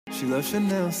She loves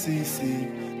Chanel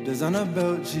CC, designer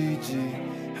belt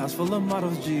GG, house full of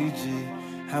models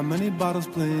GG. How many bottles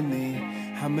plenty?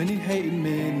 How many hating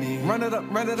many? Run it up,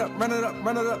 run it up, run it up,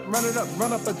 run it up, run it up,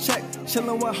 run up a check.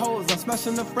 Chillin' with hoes, I'm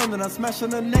smashing the friend and I'm smashing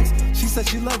the next. She said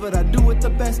she love it, I do it the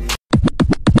best.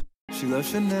 She loves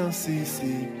Chanel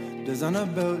CC, designer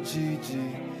belt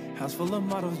GG, house full of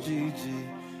models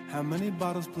GG. How many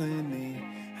bottles plenty?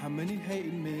 How many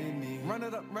hating many? Run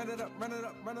it up, run it up, run it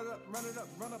up, run it up, run it up,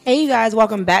 run up. Hey, you guys,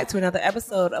 welcome back to another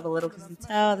episode of A Little Kiss and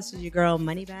Tell. This is your girl,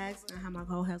 Moneybags. I have my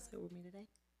co-host here with me today.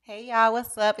 Hey, y'all,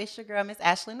 what's up? It's your girl, Miss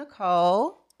Ashley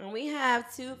Nicole. And we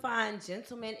have two fine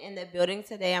gentlemen in the building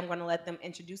today. I'm going to let them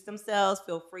introduce themselves.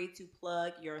 Feel free to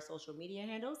plug your social media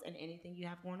handles and anything you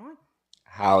have going on.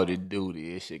 Howdy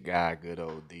doody, it's your guy, Good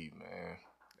Old D, man.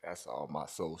 That's all my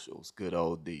socials, Good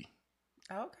Old D.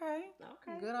 Okay.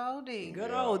 Good old D.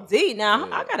 Good old D. Now,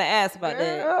 I got to ask about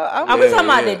that. Girl, Are we talking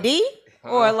about the D?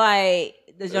 Or like,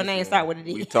 does your name start with a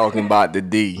D? We talking about the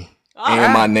D.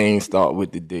 And my name start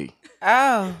with the D.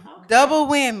 Oh, double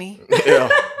whammy. Yeah.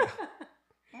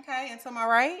 Okay, and to my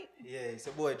right? Yeah, it's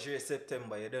a boy Dre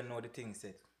September. You don't know the thing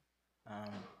set.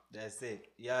 That's it.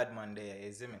 Yardman there,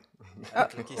 you see me?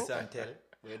 Little kiss and tell.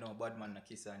 We know bad man no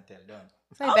kiss and tell, done.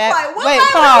 Say I'm Bat- like, what Wait,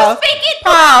 language pause. you speaking?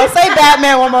 Pause. Say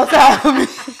Batman one more time.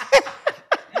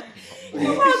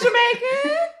 Come on,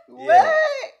 Jamaican. What?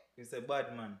 It's a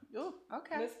bad man. Ooh,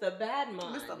 okay. Mr.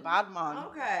 Badman. Mr. Badman.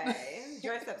 Okay.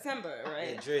 Dre September,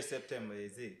 right? Yeah, Dre September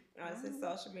is it. Oh, it's his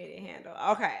social media handle.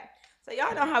 Okay. So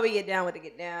y'all know how we get down with the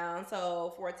get down.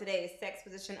 So for today's sex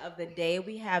position of the day,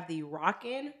 we have the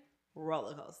rockin'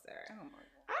 roller coaster. Oh my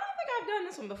God. I don't think I've done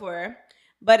this one before.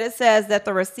 But it says that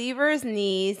the receiver's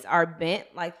knees are bent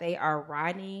like they are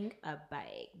riding a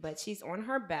bike. But she's on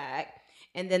her back.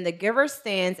 And then the giver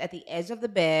stands at the edge of the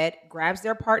bed, grabs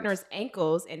their partner's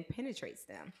ankles, and penetrates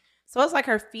them. So it's like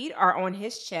her feet are on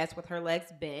his chest with her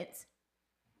legs bent.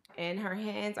 And her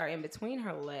hands are in between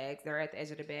her legs. They're at the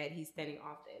edge of the bed. He's standing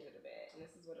off the edge of the bed. And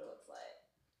this is what it looks like.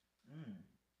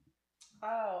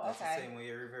 Oh, That's okay. the same way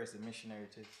you reverse a missionary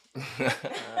too.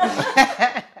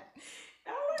 That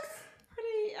looks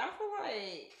pretty. I feel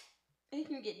like he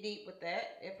can get deep with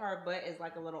that. If her butt is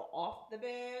like a little off the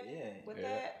bed with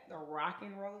that. The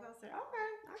rocking roller coaster. Okay.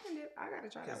 I can do I gotta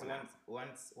try that Because one.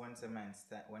 once a man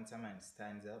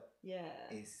stands up, Yeah.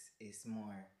 it's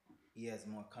more. He has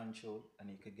more control, and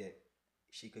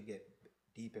she could get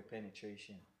deeper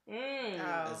penetration.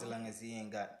 Oh. As long as he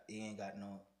ain't got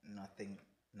nothing,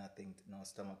 no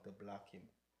stomach to block him.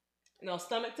 No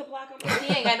stomach to block him.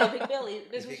 He ain't got no big belly.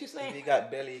 That's what you If saying. he got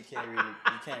belly, he can't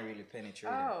really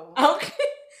penetrate him. Oh. Okay.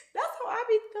 That's how I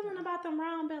be feeling about them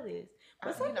round bellies.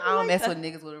 But some I people don't like mess the- with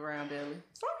niggas with a round belly.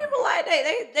 Some people like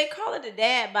they call it a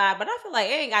dad bod, but I feel like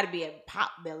it ain't got to be a pop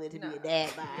belly to be a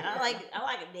dad bod. I like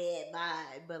a dad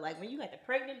bod, but like when you got the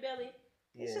pregnant belly,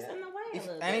 it's just in the way a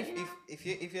little bit. If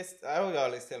you I would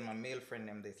always tell my male friend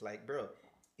them this, like, bro,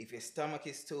 if your stomach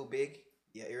is too big,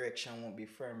 your erection won't be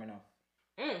firm enough.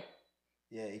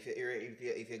 Yeah, if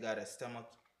you got a stomach,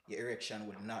 your erection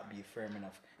would not be firm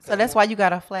enough. So that's why you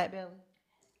got a flat belly?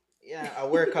 Yeah, I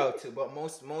work out too, but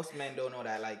most men don't know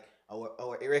that. Like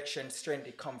our erection strength,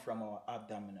 it come from our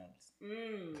abdominals.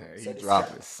 He So the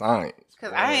dropping science.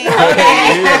 Because I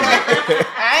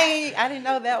didn't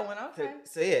know that one. Okay.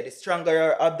 So yeah, the stronger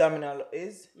your abdominal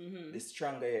is, the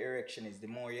stronger your erection is. The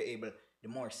more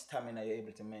stamina you're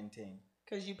able to maintain.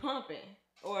 Cause you pumping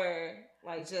or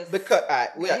like just Because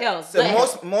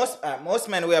most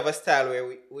men, we have a style where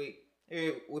we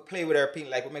play with our penis,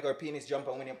 like we make our penis jump,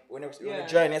 and when you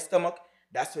join your stomach,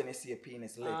 that's when you see your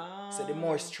penis lift. So the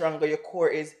more stronger your core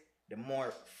is, the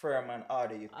more firm and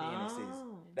harder your penis is.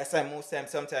 That's why most times,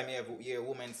 sometimes you hear a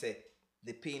woman say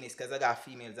the penis, because I got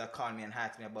females that call me and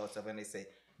ask me about stuff, and they say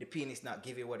the penis not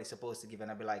giving what it's supposed to give, and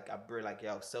I be like,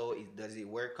 yo, so does it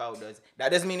work out? That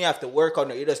doesn't mean you have to work out.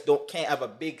 No, you just can't have a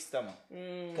big stomach.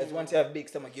 Because once you have a big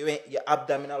stomach, your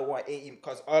abdominal one ain't,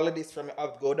 because all of this from your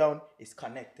up go down is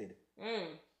connected.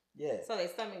 Yeah. So their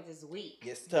stomach is weak.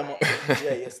 Your stomach,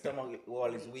 your stomach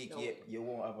wall is weak. You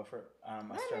won't have a strong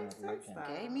erection.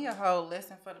 Gave me a whole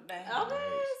lesson for the day. Okay,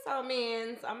 so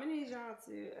means I'm gonna need y'all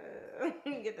to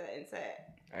get that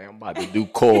intact. Hey, I'm about to do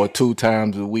core 2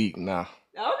 times a week now.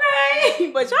 Okay,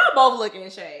 but y'all both look in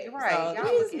shape. Right, So y'all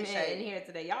these look in men shape. in here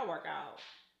today, y'all work out.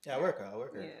 Yeah, I work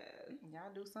out. Yeah. Y'all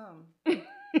do something.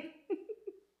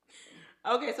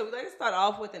 Okay, so we're going to start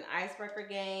off with an icebreaker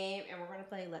game, and we're going to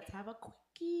play Let's Have a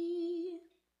Quickie.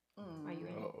 Are you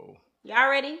ready? Uh-oh. Y'all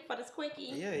ready for this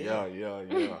quickie? Yeah.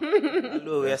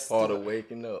 Hello, That's part of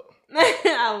waking up.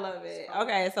 I love it.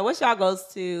 Okay, so what's y'all goes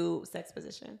to sex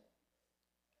position?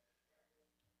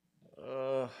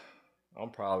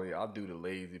 I'll do the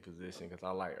lazy position because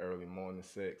I like early morning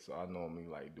sex. So I normally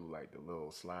like do like the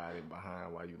little sliding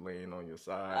behind while you laying on your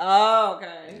side. Oh,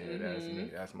 okay. Yeah, that's me.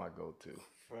 That's my go-to.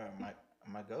 For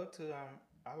my go-to,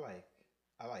 I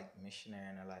like missionary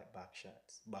and I like back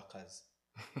shots, backers.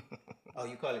 Oh,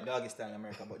 you call it doggy style in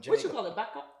America, but What you call it? Back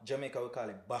up? Jamaica we call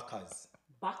it backers.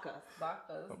 Baka.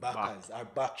 Backers are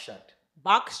back shot.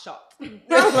 Box shot. I love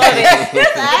it. This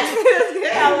accent is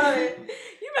good. I love it.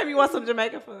 You made me want some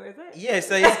Jamaican food. Is it? Yeah,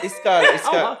 so it's called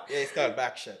Oh. it's called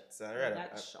back shot. So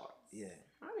Back shot. yeah.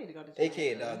 I need to go to Jamaica.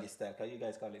 AKA doggy style, cause you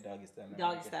guys call it doggy style.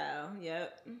 Doggy style.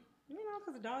 Yep. You know,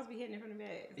 because the dogs be hitting it from the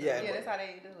bed. So. Yeah, Yeah, that's how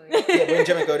they do it. Yeah, but in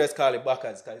Jamaica we just call it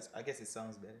backers, cause I guess it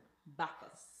sounds better.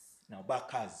 Bacchus. No,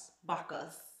 backers.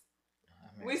 Bacchus.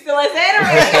 I mean, We still ain't saying it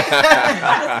right.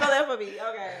 Spell that for me.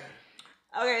 Okay.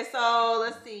 Okay, so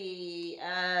let's see.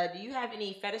 Do you have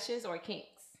any fetishes or kinks?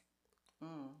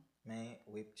 man,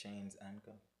 whip chains,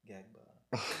 handcuff, gag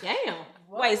ball. Damn.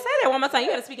 Wait, say that one more time. You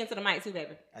gotta speak into the mic too,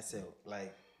 baby. I said,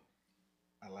 like,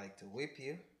 I like to whip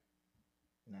you.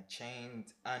 You know,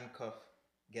 chains, handcuff,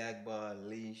 gag ball,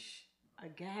 leash, A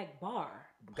gag bar.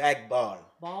 gag ball.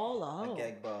 Ball, oh. A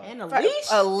gag ball. And a For- leash?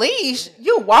 A leash?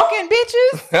 You walking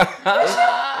bitches?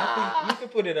 I think you can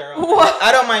put it around.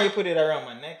 I don't mind you put it around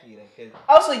my neck either. Cause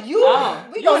Oh, so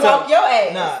we gonna walk your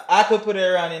ass. nah, I could put it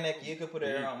around your neck. You could put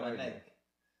it around my neck.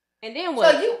 And then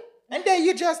what? And then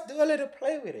you just do a little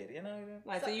play with it, you know.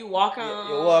 Like, so you walk on.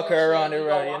 You walk her around, you you go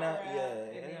know. walk around,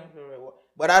 Yeah. and then-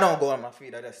 But I don't go on my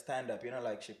feet. I just stand up, you know,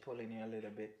 like she pulling you a little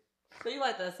bit. So you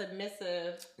like the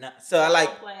submissive. Nah, so I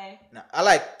like. play. Now, I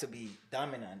like to be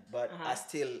dominant, but Uh-huh.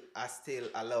 I still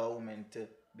allow a woman to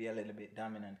be a little bit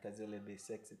dominant because it's a little bit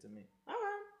sexy to me. All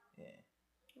right. Yeah.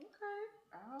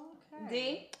 Okay.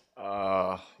 D.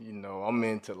 You know, I'm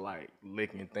into like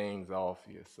licking things off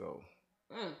you, so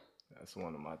Mm. that's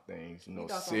one of my things. You know,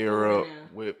 got some syrup, food in there.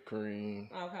 whipped cream,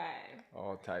 Okay.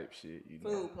 all type shit. You know.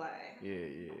 Food play.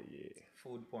 Yeah.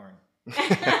 Food porn.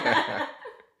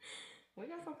 We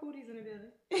got some foodies in the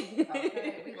building.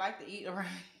 Okay, we like to eat around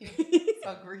here.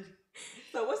 So greedy.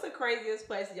 So what's the craziest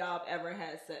place y'all have ever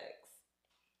had sex?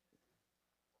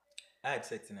 I had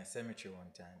sex in a cemetery one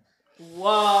time.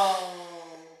 Whoa.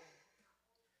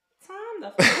 Time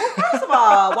the first of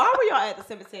all, why were y'all at the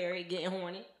cemetery getting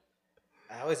horny?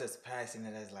 I was just passing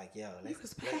it. I was like, yo, You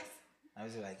was passing. I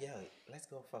was like, yo, let's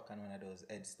go fuck on one of those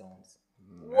headstones.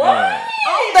 What?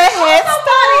 On the headstone.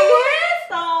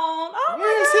 Headstone. Oh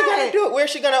Where is she my gonna God. do it? Where's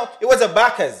she gonna? It was a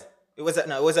backers. It was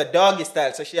a doggy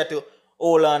style, so she had to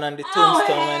hold on the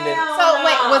tombstone and then. hell So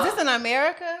wait, no. was this in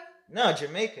America? No,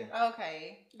 Jamaica.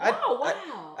 Okay. Oh,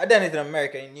 wow. I done it in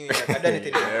America, in New York. I done it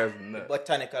in That's the nuts.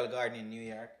 botanical garden in New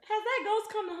York. Has that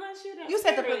ghost come to hunt you? That You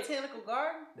said the spirit? botanical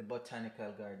garden The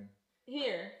botanical garden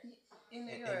Here. in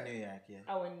New in York. New York, yeah.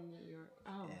 Oh, in New York.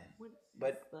 Oh. Yeah. What, But-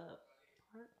 what's the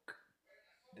park?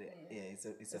 It's a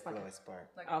It's like flowers park.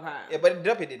 Okay. Yeah, but the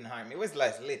duppy didn't harm me. It was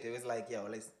like lit. It was like, yo,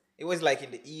 it was like in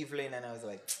the evening, and I was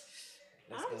like,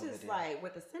 let's go I'm over just there. like,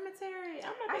 with the cemetery, I'm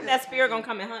not I think just- that spirit gonna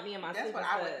come and hunt me in my That's sleep. what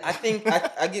I would instead. I think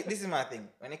I get this is my thing.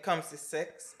 When it comes to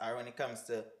sex, or when it comes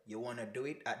to you want to do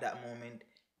it at that moment,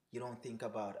 you don't think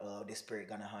about the spirit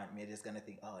gonna haunt me. You're just gonna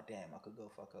think, oh damn, I could go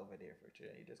fuck over there for sure.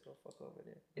 You just go fuck over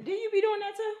there. Do you be doing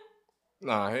that too?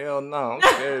 Nah, hell no. I'm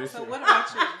scared of So shit. what about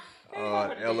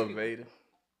you? Elevator.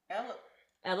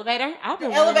 Elevator? I've The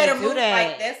been elevator wanting to do moves that.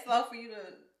 like that slow for you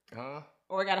to. Huh?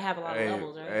 Or gotta have a lot of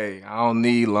levels, right? Hey, I don't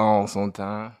need long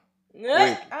sometimes.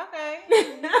 Yeah. Okay.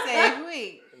 You said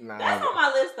quick. Nah, That's on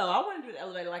my list though. I want to do the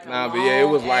elevator like a nah, but yeah, it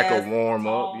was like a long-ass warm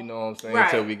up. tall- You know what I'm saying? Right.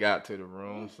 Until we got to the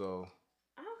room, so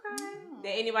Okay.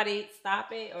 Did anybody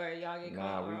stop it or y'all get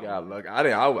nah, caught? we got lucky.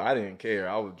 I didn't care.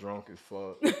 I was drunk as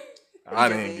fuck. I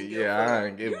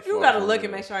didn't give a fuck. You gotta for look and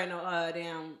real. make sure ain't no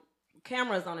damn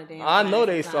cameras on the damn. I know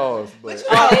thing they sometimes. saw us, but But you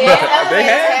Oh, know, yeah. they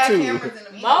had have to. cameras in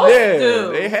the meeting. Most Yeah,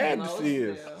 do. they had to Most see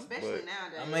do. us. Especially But-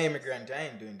 nowadays. I'm an immigrant. I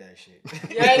ain't doing that shit.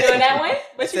 You ain't doing that way?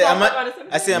 But I you said, walk up on the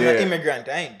cemetery? I say I'm Yeah. an immigrant.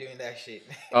 I ain't doing that shit.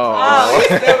 Oh,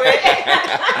 he's Oh, stupid.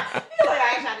 He's like,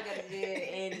 I ain't trying to go to jail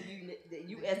and the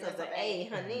U.S. of the A,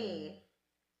 honey.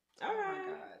 All Oh my right.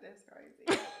 God, that's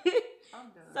crazy. I'm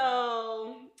done.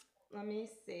 So, let me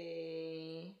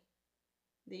see.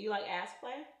 Do you like ass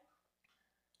play?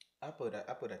 I put a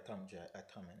thumb in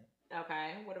it.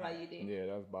 Okay. What about you, D? yeah,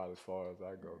 that's about as far as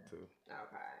I go to.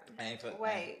 Okay. I ain't put,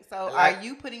 Wait, so I like- are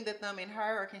you putting the thumb in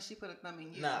her or can she put a thumb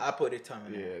in you? Nah, I put a thumb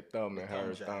in Yeah, it. thumb in The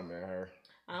her, job. thumb in her.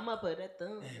 I'm gonna put a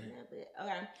thumb in a bit.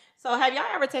 Okay. So, have y'all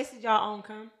ever tasted y'all own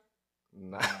cum?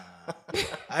 Nah.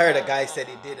 I heard a guy said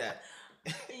he did that.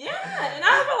 Yeah, and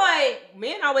I feel like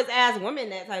men always ask women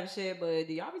that type of shit, but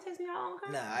do y'all be tasting your own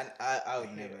cum? Nah, I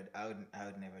would never. I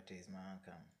would never taste my own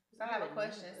cum. So I have a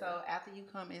question. So after you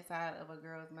come inside of a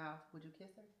girl's mouth, would you kiss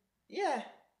her? Yeah,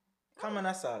 cum and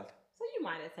assault. So you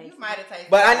might have tasted. You might have tasted.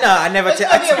 But I never It's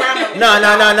gonna be around No.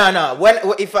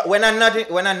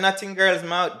 When I'm not in girls'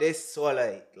 mouth, they swallow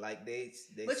it. Like they.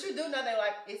 But you do know that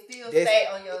like it still They- stay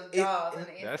on your jaws.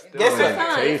 That's still Guess like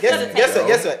what? tasty,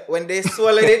 Guess bro. what? When they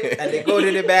swallow it and they go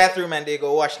to the bathroom and they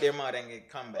go wash their mouth and they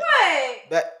come back. What?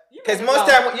 But You because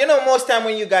better most time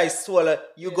when you guys swallow,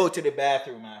 you go to the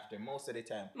bathroom after. Most of the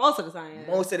time. Most of the time. Yeah.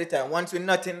 Most of the time, once we're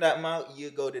not in that mouth,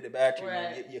 you go to the bathroom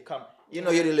and Right. you come. You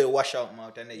know, you do a little wash out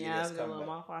mouth and then you Yeah, I just was a come little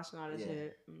back. mouthwash and all that Yeah.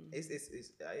 shit.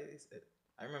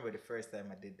 I remember the first time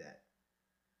I did that.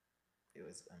 It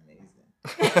was amazing.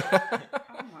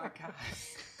 Oh my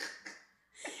gosh.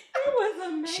 It was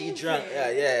amazing. She drank,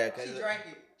 yeah. She drank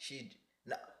it.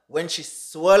 When she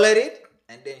swallowed it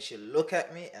and then she looked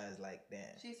at me, I was like, damn.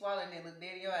 She swallowed and looked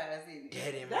dead in your ass, didn't it?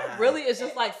 Dead in my That eye. really is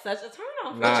just like such a turn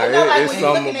on. Nah, You know, like, it's when you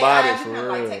look something in their about eyes, it you for kinda,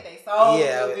 like, real. take their soul.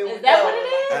 Yeah, Is that what it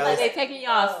is? I Like was- they taking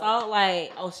y'all salt?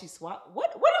 Like, oh, she swallowed.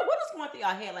 What is going through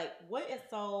y'all head? Like, what is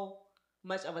so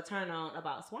much of a turn on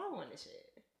about swallowing this shit?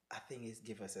 I think it's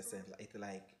give us a sense. I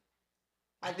Like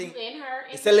think you in her.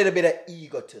 it's a little bit of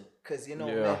ego too, cause you know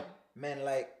Yeah. men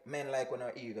like when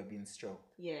our ego being stroked.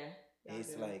 Yeah. y'all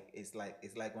It's do.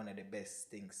 like one of the best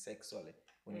things sexually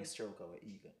when you stroke our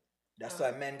ego. That's Oh.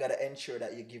 why men gotta ensure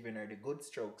that you're giving her the good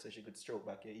stroke so she could stroke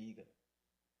back your ego.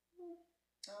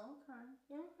 Oh, okay.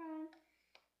 Okay.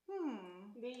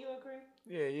 Do you agree?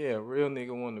 Yeah. Real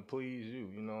nigga want to please you.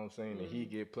 You know what I'm saying? And he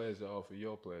get pleasure off of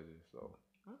your pleasure. So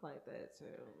I like that too.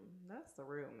 That's the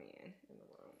real man in the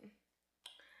world.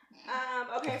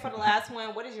 Okay, for the last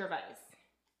one, what is your vice?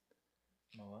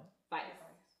 You know what? Vice.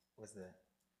 What's that?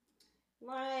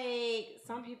 Like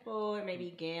some people, it may be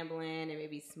gambling, it may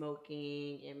be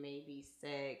smoking, it may be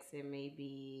sex, it may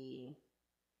be.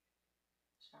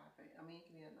 Shopping. I mean, it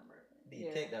can be a number of things. Do you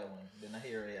Yeah. take that one? Then I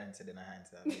hear your answer, then I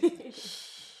answer.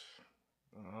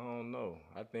 I don't know.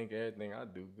 I think everything I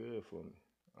do good for me.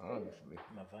 Honestly.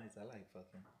 My vibes, I like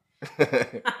fucking.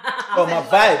 Oh, my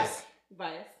vibes.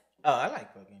 Vice. Oh, I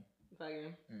like fucking.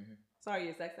 Fucking. Mm-hmm. So are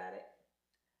you a sex addict?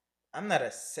 I'm not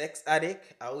a sex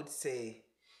addict. I would say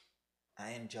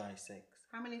I enjoy sex.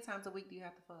 How many times a week do you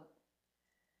have to fuck?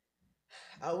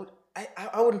 I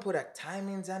wouldn't put a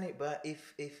timings on it, but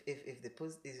if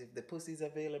the pussy's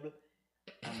available,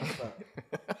 I'm a fuck.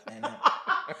 And,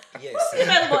 yes. Pussy's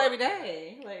available every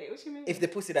day. Like, what you mean? If the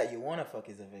pussy that you wanna fuck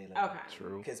is available. Okay.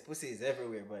 True. Because pussy is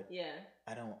everywhere, but Yeah.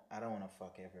 I don't wanna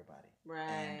fuck everybody.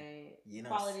 Right. You know,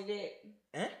 Quality dick.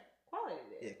 Eh? Quality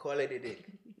dick. Yeah, quality dick.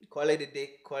 Quality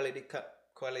dick, quality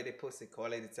cup, quality pussy,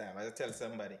 quality time. I tell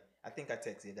somebody, I think I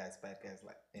text you guys podcast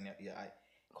like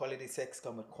quality sex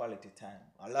come with quality time.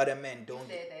 A lot of men don't. You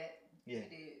said that. Yeah, You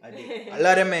did. I did. A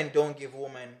lot of men don't give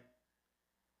women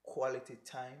quality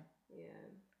time. Yeah.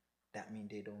 That means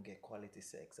they don't get quality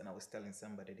sex. And I was telling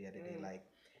somebody the other day, like,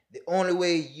 the only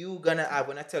way you gonna have,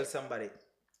 when I tell somebody,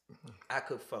 I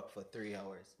could fuck for 3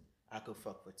 hours, I could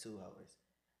fuck for 2 hours.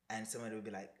 And somebody will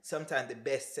be like, sometimes the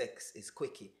best sex is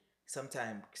quickie.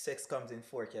 Sometimes sex comes in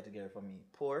 4 categories for me.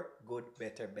 Poor, good,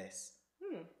 better, best.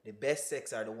 The best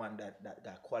sex are the one that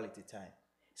got quality time.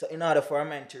 So in order for a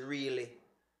man to really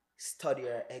study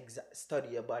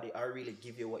your body or really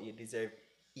give you what you deserve,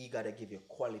 he gotta give you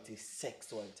quality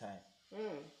sex all the time.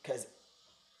 Cause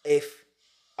if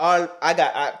I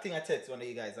think I said to one of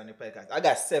you guys on the podcast, I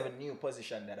got 7 new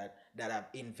positions that I've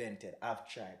invented, I've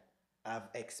tried, I've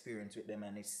experienced with them,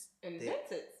 and it's Invented.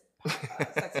 Sex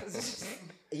positions.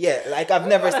 yeah, like I've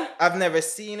never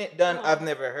seen it done. I've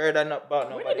never heard about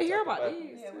nobody. We need to hear talk about it.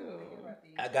 these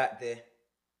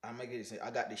too.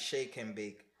 I got the shake and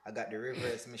bake. I got the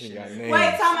reverse He machine. got names.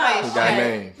 Wait, time out. He got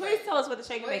Okay. names. Please tell us what the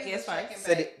shake and What bake is is the shake first.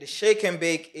 and So the shake and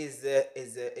bake is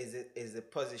the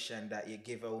position that you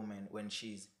give a woman when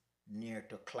she's near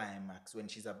to climax, when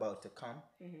she's about to come.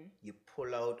 You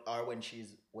pull out, or when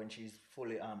she's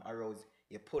fully aroused,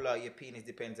 you pull out your penis.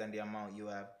 Depends on the amount you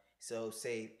have. So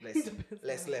say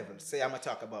let's level. Say I'm gonna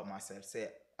talk about myself. Say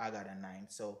I got a 9,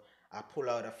 so I pull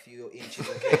out a few inches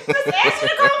of it.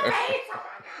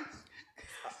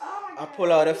 I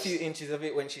pull out a few inches of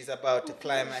it when she's about to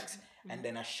climax, and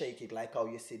then I shake it like how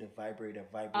you see the vibrator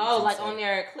vibrate. Oh, like inside. on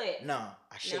their clit. No,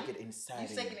 I shake No? it inside. You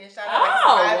of shaking you. it inside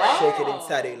Oh, Shake it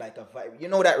inside of you like a vibe. You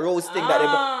know that rose thing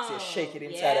that they say shake it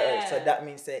inside of her. So yeah. that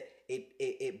means that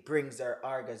it brings her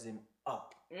orgasm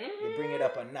up. You bring it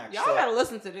up a notch. Y'all So gotta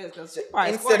listen to this because she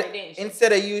probably squirted, didn't she?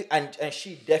 instead of you, and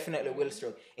she definitely will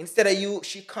stroke. Instead of you,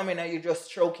 she coming and you just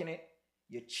stroking it.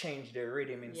 you change the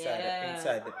rhythm Yeah.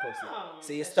 inside the pussy. Oh,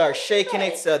 So you that's start so shaking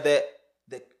good. it so that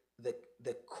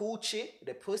the coochie,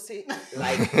 the pussy,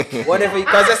 like whatever.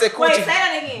 Because I said coochie. Wait, say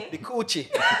that again. The coochie.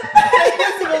 Yeah,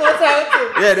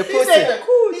 Yeah, the He pussy. said the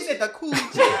coochie. He said the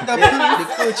coochie. The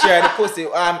coochie or the pussy.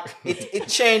 It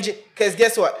changes because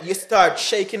guess what? You start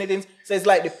shaking it in, so it's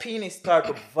like the penis start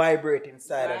to vibrate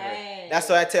inside of Right. it. That's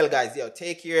why I tell guys, yo,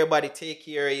 take care of your body, take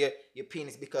care of your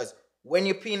penis, because when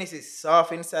your penis is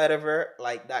soft inside of her,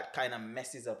 like that kind of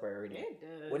messes up her rhythm. It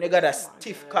does. When you got a Oh my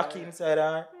stiff God. cocky inside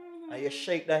her, and you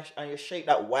shake that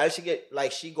while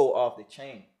she go off the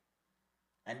chain.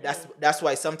 And that's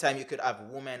why sometimes you could have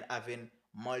women having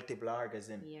multiple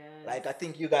orgasms. Yes. Like I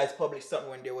think you guys published something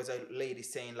when there was a lady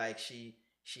saying like she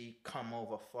come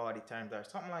over 40 times or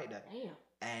something like that. Damn.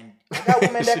 And I got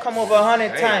women that come over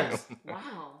 100 Damn. times.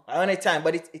 Wow. 100 times,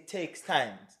 but it takes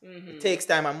time. Mm-hmm. It takes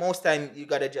time, and most time you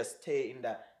gotta just stay in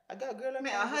that. I got a girl.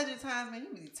 Man, 100 times, man,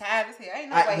 you be tired as hell. Ain't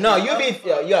no way. No, you be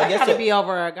yo. I Guess gotta what? be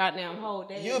over a goddamn whole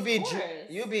day. You be Of course.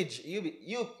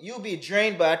 you be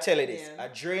drained, but I tell you this: Yeah. a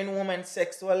drained woman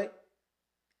sexually,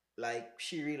 like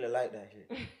she really like that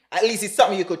shit. At least it's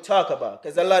something you could talk about,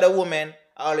 because a lot of women,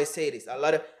 I always say this.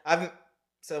 Most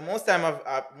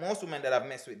women that I've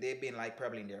messed with, they've been like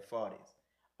probably in their 40s,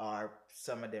 or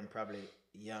some of them probably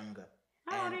younger.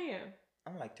 How old are you?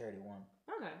 I'm like 31.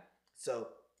 Okay. So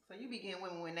you be getting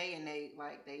women when they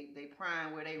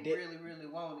prime where they really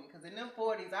want it. Because in them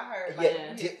 40s, I heard like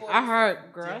Yeah. you hit 40s, I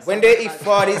heard girls. when they hit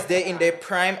 40s, they're in their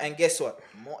prime, and guess what?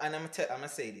 And I'm gonna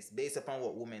say this based upon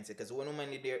what women say, because when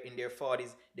women in their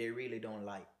 40s, they really don't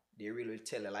like. They really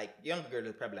tell her, like younger girls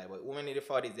will probably like, but women in their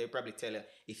 40s, they probably tell her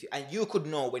and you could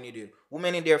know when you do.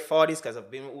 Women in their 40s, because I've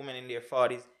been with women in their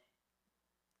 40s,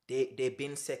 they've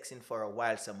been sexing for a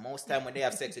while. So most time when they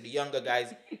have sex with the younger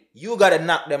guys, you gotta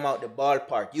knock them out the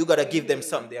ballpark. You gotta give them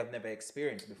something they have never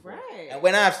experienced before. Right. And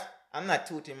I'm not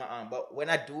tooting my arm, but when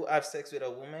I do have sex with a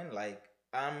woman, like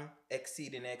I'm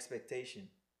exceeding expectation.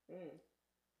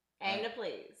 Aim to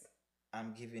please.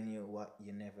 I'm giving you what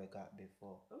you never got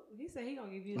before. Oh, he said he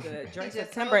gonna give you the He Drake just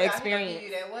September told y'all he gonna experience. give you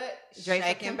that what? Drake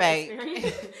Shake and September bake.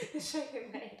 experience. Shake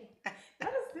and bake.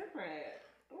 That is different.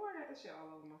 Oh, I got this shit all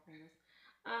over my fingers.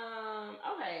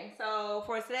 Okay, so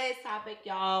for today's topic,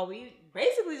 y'all, we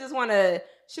basically just want to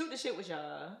shoot the shit with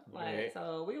y'all. Like,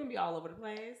 so we're gonna be all over the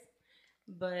place.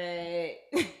 But I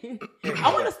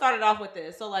want to start it off with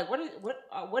this. So, like, what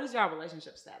is y'all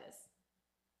relationship status?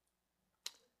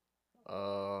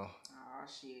 Oh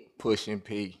shit. Pushing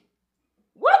P.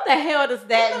 What the hell does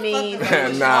that mean?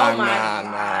 Nah. Oh my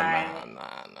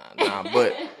God.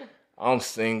 But I'm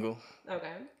single.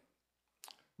 Okay.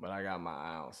 But I got my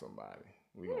eye on somebody.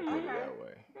 We gonna put it that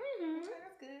way.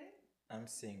 That's good. I'm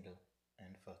single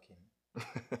and fucking.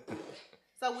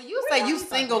 So when you say you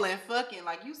single and fucking,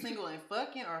 like you single and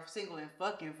fucking or single and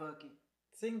fucking?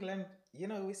 Single and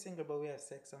we're single, but we have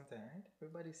sex sometimes, right?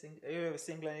 Everybody's single. You ever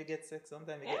single and you get sex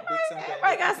sometimes. You get big sometimes.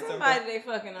 Everybody got somebody they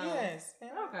fucking on. Yes.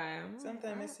 Okay.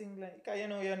 Sometimes you're single, because you're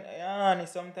honey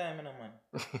sometimes, man.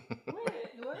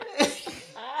 What?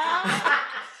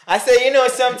 I say,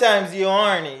 sometimes you're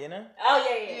horny, Oh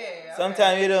yeah.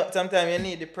 Sometimes you don't. Sometimes you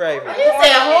need the private. You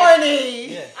say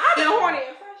horny. Yeah. I've been horny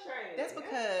and frustrated. That's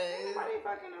because. Nobody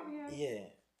fucking over here. Yeah.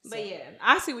 But yeah,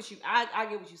 I see what I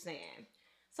get what you're saying.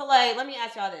 So like, let me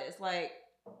ask y'all this: like,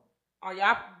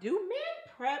 do men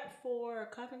prep for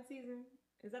cuffing season?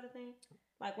 Is that a thing?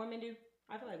 Like women do?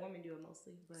 I feel like women do it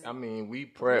mostly. But I mean, we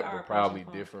prep, are but probably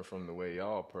pushing different from the way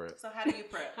y'all prep. So how do you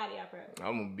prep? How do y'all prep?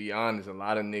 I'm gonna be honest. A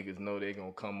lot of niggas know they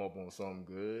gonna come up on something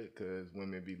good because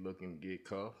women be looking to get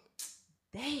cuffed.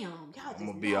 Damn, y'all just I'm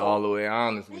gonna know. be all the way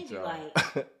honest They with be y'all.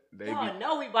 like, They y'all be,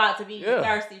 know we about to be Yeah.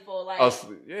 thirsty for like.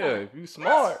 if you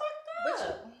smart. That's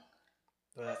fucked up.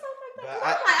 But, That's so fucked but up. I'm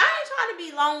like, I ain't trying to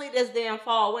be lonely this damn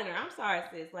fall winter. I'm sorry,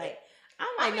 sis. Like, I'm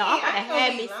like, no, I'm gonna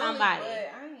have me somebody.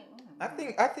 I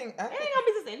think. It ain't gonna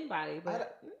be just anybody,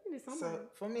 but it can be somebody. So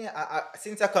for me, I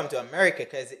since I come to America,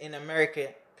 because in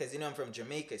America, because I'm from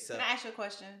Jamaica, so Can I ask you a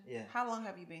question? Yeah. How long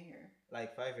have you been here?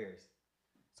 like 5 years.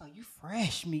 So you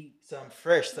fresh meat. So I'm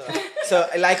fresh. So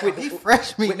like with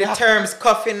fresh meat. with the terms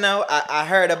cuffing now, I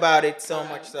heard about it so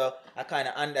much, so I kind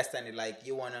of understand it. Like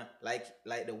you wanna like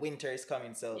the winter is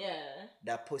coming, so Yeah.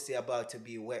 that pussy about to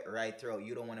be wet right through.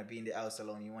 You don't want to be in the house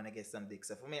alone. You want to get some dick.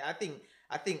 So for me, I think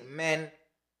men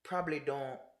probably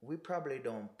don't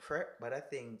prep, but I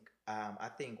think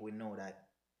we know that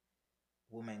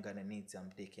women gonna need some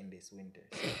dick in this winter.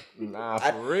 Nah,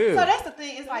 for real. So that's the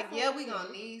thing. It's like, yeah, we gonna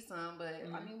need some, but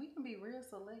I mean, we can be real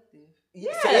selective.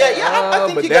 Yeah, I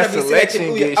think but you that gotta be selection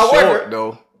selective. gets short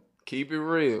though. Keep it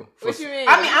real. What you mean?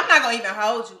 I mean, I'm not gonna even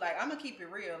hold you. Like, I'm gonna keep it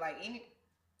real. Like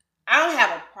I don't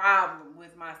have a problem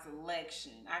with my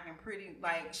selection. I can pretty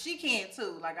like she can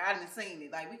too. Like I didn't seen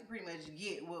it. Like we can pretty much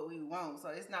get what we want. So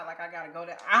it's not like I gotta go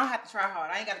down. I don't have to try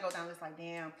hard. I ain't gotta go down this like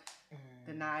damn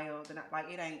denial. Like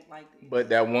it ain't like this. But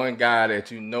that one guy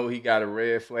that you know he got a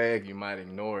red flag, you might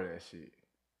ignore that shit.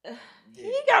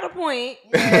 He got a point.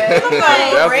 Yeah, I'm like,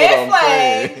 That's red what I'm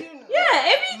flags. saying. Yeah,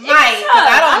 it be Might, tough. cause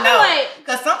I don't be know. like,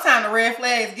 Cause sometimes the red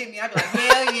flags get me. I be like,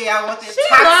 hell yeah, I want that she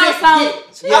toxic loves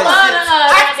shit. some. She loves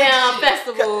Toxic goddamn shit.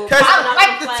 festival. Cause I popping like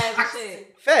out the some flags and toxic.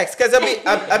 shit. Facts, cause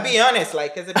I be honest,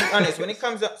 like, cause I be honest, when it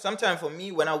comes up, sometimes for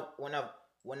me, when I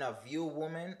view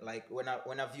women, like when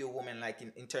I view women, like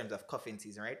in terms of cuffing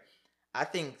season, right? I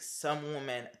think some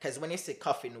women, cause when you say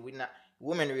cuffing, we not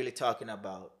women really talking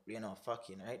about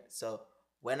fucking, right? So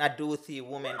when I do see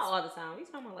women Not all the time. We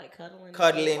talking about like cuddling,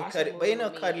 cuddling, watching but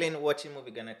movies. cuddling, watching movie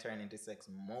gonna turn into sex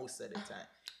most of the time.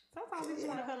 Sometimes we just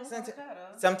want to cuddle.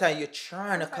 Sometimes you're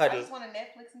trying to I cuddle. just want to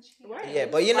Netflix and chill. Right. Yeah,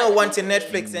 but once in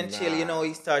Netflix and chill,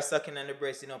 you start sucking on the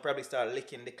breast, probably start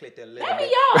licking the clit a little Maybe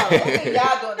bit. y'all.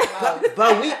 Y'all doing the most.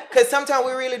 But because sometimes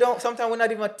we really don't. Sometimes we're not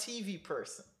even a TV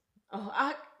person.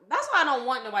 That's why I don't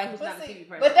want nobody who's not a TV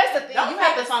person. But that's the thing. Don't You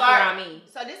have to funk start around me.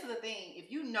 So this is the thing. If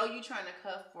you know you're trying to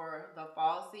cuff for the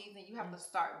fall season, you have to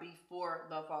start before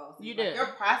the fall season. You do. Like your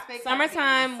prospects.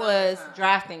 Summertime was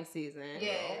drafting season.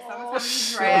 Yeah, We're summertime you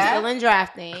still draft. in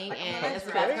drafting, and it's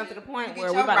about to come to the point You get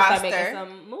where we're your about to start roster. making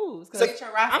some moves. So get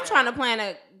your roster. I'm trying to plan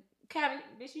a cabin.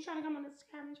 Bitch, you trying to come on this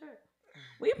cabin trip?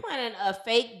 We planning a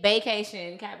fake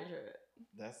vacation cabin trip.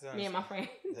 That sounds. Me and my friends.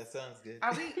 That sounds good.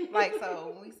 Are we like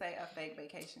so when we say a fake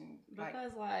vacation? Like,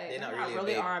 Because like They're not we're really a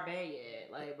really babe. our bay yet.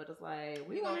 Like, but it's like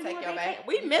we You gonna wanna take do your a bae? vacation.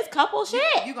 We miss couple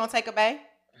shit. you gonna take a bae?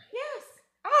 Yes.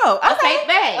 Oh, A okay. fake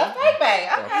bae. A fake bae.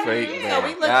 Okay. A fake Yeah, man. we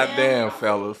looking- Goddamn,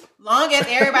 fellas. Long as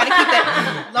everybody keep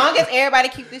that. Long as everybody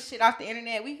keep this shit off the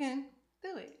internet, we can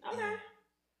do it. Okay.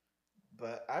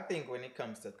 But I think when it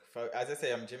comes to, as I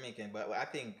say, I'm Jamaican, but I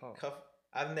think cuff.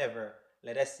 I've never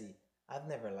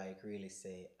like really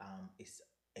say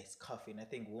it's cuffing. I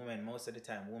think most of the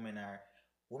time women.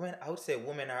 I would say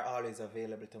women are always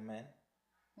available to men.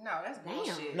 No, that's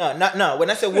bullshit. No. When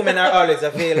I say women are always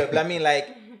available, I mean like,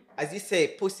 as you say,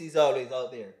 pussy's always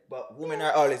out there. But women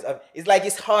are always. It's like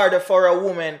it's harder for a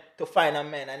woman to find a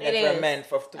man and then for a man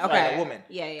to find a woman.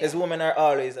 Yeah. Because women are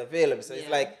always available. So it's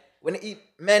like when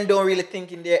men don't really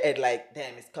think in their head like,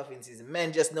 damn, it's cuffing season.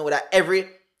 Men just know that every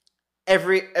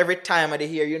time of the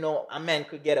year, a man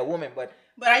could get a woman, but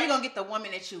are you gonna get the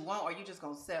woman that you want, or you just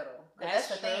gonna settle? That's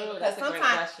the true. thing. Because That's a great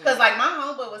sometimes, question. because like my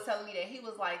homeboy was telling me that he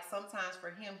was like, sometimes for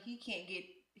him, he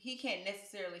can't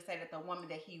necessarily say that the woman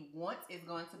that he wants is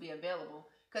going to be available.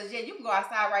 Because you can go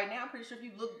outside right now. I'm pretty sure if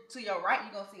you look to your right,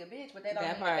 you're gonna see a bitch, but that don't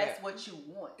mean that that's what you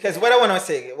want. because what I want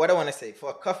to say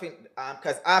for cuffing,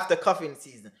 because after cuffing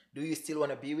season, do you still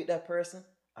want to be with that person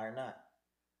or not?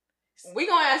 We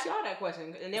gonna ask y'all that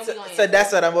question, and then we gonna. So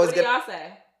that's what I'm always What do gonna. y'all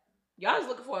say? Y'all just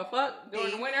looking for a fuck during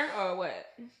the winter or what?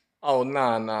 Oh,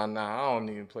 nah. I don't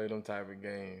even play them type of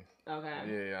games.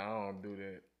 Okay. Yeah, I don't do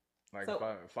that. Like, So-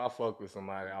 if I fuck with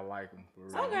somebody, I like them for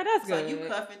real. Okay, that's So good. you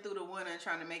cuffing through the winter and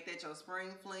trying to make that your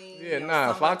spring fling? Yeah, your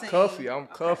nah. If I summer cuff team? you, I'm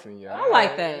Okay. cuffing you. I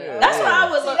like that. Yeah, That's yeah. what I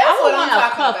would See, look. that's I would what I'm want a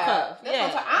talking cuff. about. That's what I'm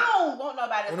Yeah. talking- I don't want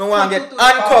nobody. You don't want to get through the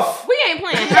fall. uncuffed. We ain't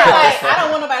playing Yeah, like, house. I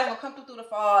don't want nobody that's gonna come through the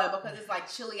fall because it's like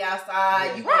chilly outside.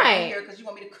 Yeah. You want to Right. be here because you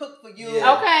want me to cook for you.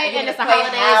 Yeah. Okay, you and want it's to the play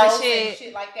holidays house and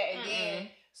shit. like that. And Mm-mm. then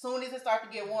soon as it starts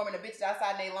to get warm and the bitches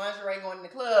outside in their lingerie going in the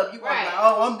club, you want to Right. be like,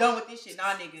 oh, I'm done with this shit.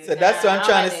 Nah, nigga. So that's what I'm Nah,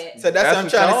 trying I to. like that. So that's what I'm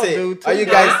That's trying what to say. y'all do, Are you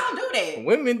too. Nah, guys? I don't do that.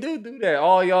 Women do that.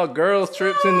 All y'all girls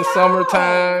trips in the summer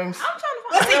times. I'm trying to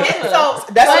But find see, a this, girl.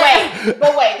 so That's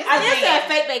but wait, this I is just the said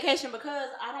thing. fake vacation because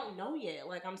I don't know yet.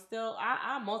 Like I'm still,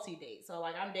 I multi-date. So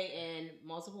like I'm dating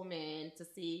multiple men to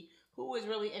see who is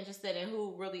really interested and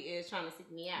who really is trying to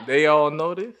seek me out. They all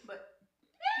know this.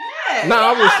 Yeah. Nah, I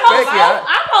I respect it.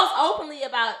 I post openly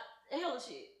about hell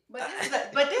shit.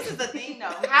 But this is the thing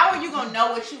though. How are you gonna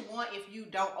know what you want if you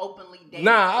don't openly date?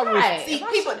 Nah, I Right. was. See, If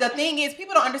I people. should- The thing is,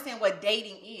 people don't understand what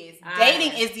dating is. Ah.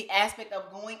 Dating is the aspect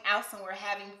of going out somewhere,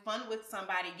 having fun with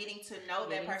somebody, getting to know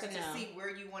that Getting to person to know. see where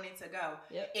you want it to go.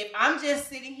 Yep. If I'm just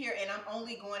sitting here and I'm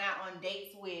only going out on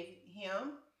dates with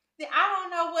him, then I don't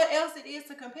know what else it is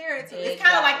to compare it to. It's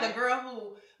kind of like the Exactly. girl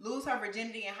who lose her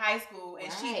virginity in high school,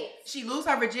 and Right. she lose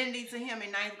her virginity to him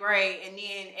in 9th grade, and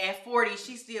then at 40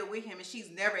 she's still with him, and she's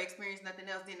never experienced nothing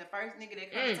else. Then the first nigga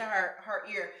that comes to her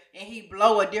ear and he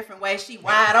blow a different way, she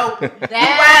wide open. You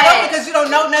wide open because you don't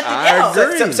know nothing I else.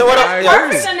 agree. So what I I- agree.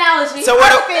 Perfect analogy. So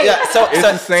what? Perfect. Yeah. So It's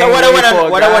the same what I way want for a to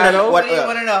what I guy, want to though. What do you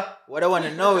want to know? what I want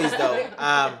to know is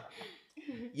though,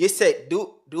 you said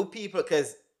do people,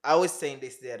 because I was saying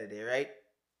this the other day, right?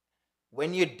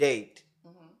 when you date,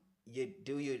 Mhm.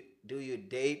 do you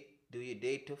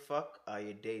date to fuck or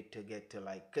you date to get to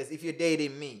like? Because if you're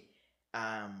dating me,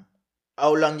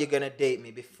 how long you gonna date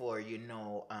me before you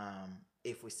know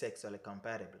if we're sexually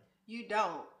compatible? You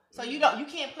don't. So you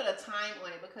can't put a time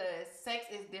on it because sex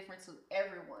is different to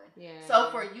everyone. Yeah. So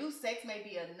for you, sex may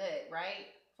be a nut, right?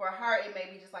 For her, it may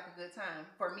be just like a good time.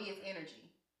 For me, it's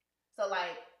energy. So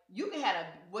like you can have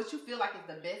what you feel like is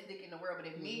the best dick in the world, but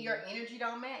if me and your energy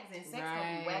don't match, then sex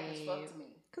gonna be whack as fuck to me.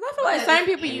 Because I feel like certain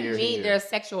people you Here, meet, here. there's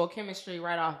sexual chemistry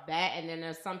right off bat, and then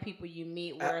there's some people you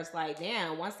meet where it's like,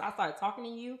 damn, once I start talking to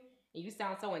you, and you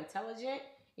sound so intelligent,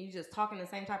 and you just talking the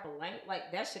same type of language,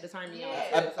 like that should have turned me on.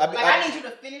 I need you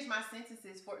to finish my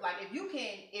sentences for like if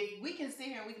we can sit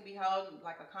here and we can be holding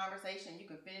like a conversation, you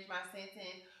can finish my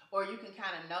sentence, or you can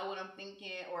kind of know what I'm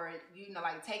thinking, or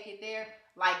like take it there.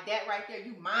 Like that right there,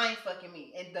 you mind fucking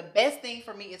me. And the best thing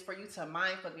for me is for you to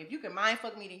mind fuck me. If you can mind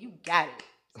fuck me, then you got it.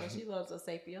 So she loves a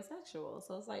sapiosexual.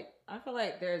 So it's like I feel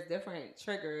like there's different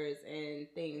triggers and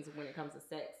things when it comes to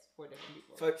sex for different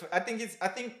people.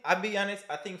 I'll be honest.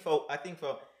 I think for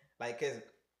like, cause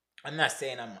I'm not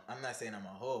saying I'm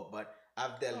a hoe, but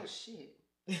I've dealt. Oh shit.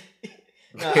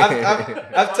 No,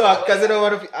 I've talked because I don't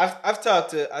want to. I've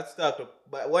talked to.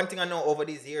 But one thing I know over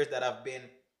these years that I've been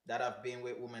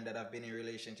with women that I've been in a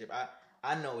relationship.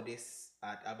 I know this.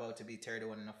 At about to be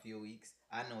 31 in a few weeks.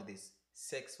 I know this.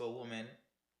 Sex for women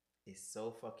is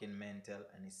so fucking mental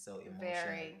and it's so emotional.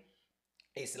 Very.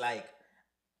 It's like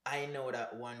I know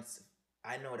that once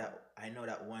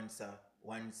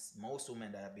most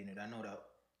women that I've been with, I know that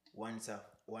once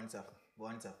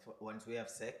we have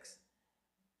sex,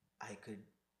 I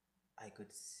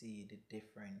could see the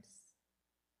difference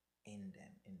in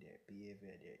them, in their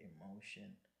behavior, their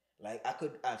emotion. Like I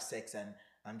could have sex and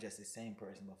I'm just the same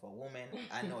person, but for women,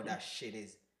 I know that shit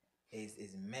is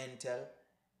mental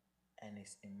and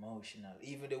it's emotional.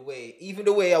 Even the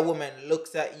way a woman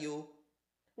looks at you.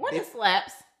 When it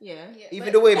slaps, yeah.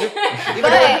 Even the way, but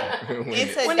in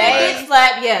today's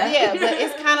slap, yeah. Yeah, but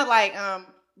it's kind of like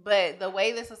but the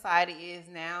way the society is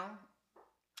now,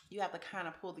 you have to kind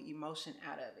of pull the emotion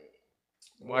out of it.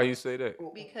 Why you say that?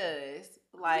 Because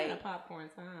like popcorn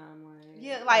time,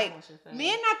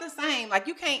 men not the same. Like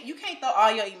you can't throw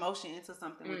all your emotion into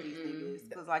something with these niggas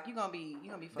because like you're gonna be.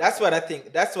 That's what I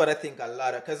think. That's what I think a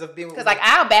lot of because like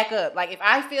I'll back up. Like if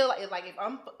I feel like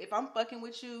if I'm fucking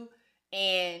with you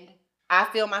and I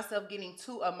feel myself getting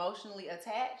too emotionally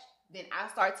attached, then I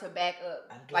start to back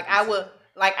up. Like I will.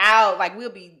 Like we'll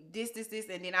be this,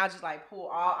 and then I'll just like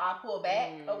I'll pull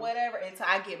back or whatever until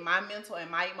I get my mental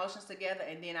and my emotions together,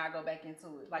 and then I go back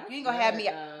into it. Like you ain't gonna have me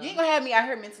out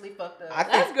here mentally fucked up.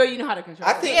 That's good. You know how to control.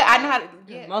 I know how to.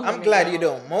 Yeah. I'm glad you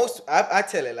don't. I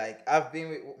tell it like I've been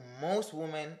with most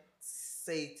women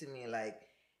say to me like,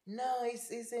 no,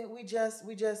 it's we just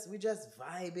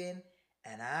vibing,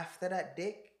 and after that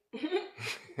dick.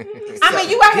 I mean,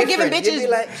 you out here giving bitches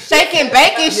like, shake and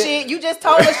bake and shit. You just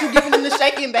told us you giving them the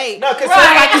shake and bake. No, because why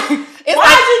are you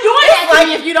doing that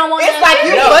if you don't want? It's like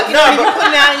you fucking you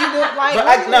putting out and you do like.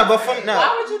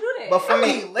 Why would you do that? But for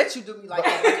me, let you do me like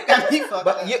that. You got me fucked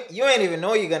up. But you ain't even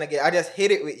know you're gonna get. I just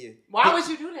hit it with you. Why would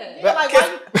you do that? Yeah, like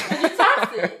because you're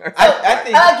toxic. I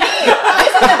think again,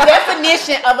 this is the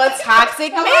definition of a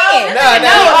toxic man. No.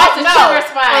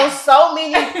 On so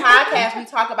many podcasts, we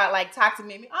talk about like toxic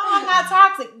men. Oh, I'm not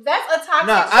toxic. That's a toxic.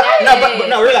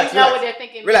 No, relax. You know what they're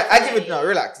thinking. Relax. I give it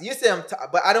relax. You say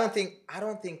but I don't think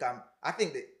I'm. I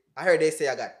think that I heard they say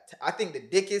I think the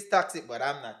dick is toxic, but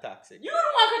I'm not toxic. You the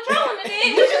one controlling the dick.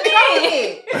 You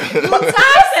mean? You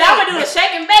toxic. I'm gonna do the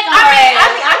shake and bake on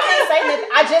I can't say that.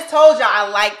 I just told y'all I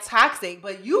like toxic,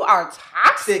 but you are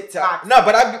toxic. No,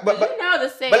 but you know the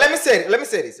same. But let me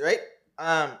say this, right?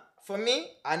 For me,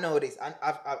 I know this.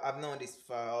 I've known this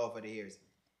for over the years.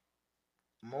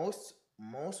 Most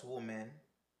women,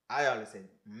 I always say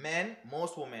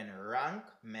most women rank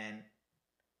men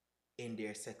in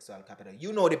their sexual capital.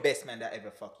 You know the best man that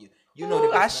ever fuck you. You know the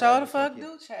best man. I sure the fuck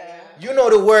do, child. You know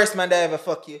the worst man that ever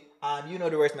fuck you. You know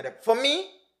the worst man that. For me,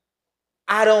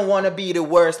 I don't want to be the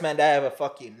worst man that ever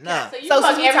fuck you. Nah. So you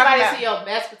fuck everybody to your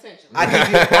best potential. I give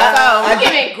you. You're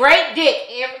giving great dick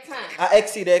every time. I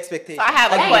exceed the expectation. So I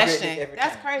have a question.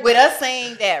 That's crazy. With us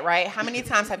saying that, right? How many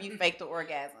times have you faked the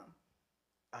orgasm?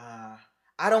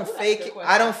 I don't fake it.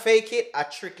 I don't fake it. I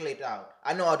trickle it out.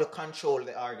 I know how to control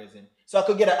the orgasm. So I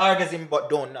could get an orgasm but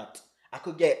don't nut. I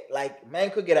could get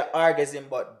men could get an orgasm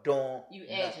but don't. You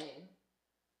edging.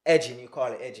 Edging, you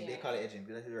call it edging. Yeah. They call it edging.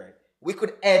 That's right. We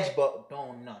could edge but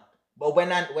don't nut. But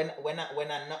when I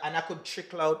nut, and I could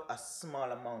trickle out a small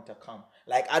amount of cum.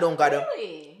 Like I don't gotta.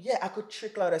 Really? Yeah, I could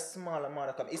trickle out a small amount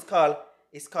of cum. It's called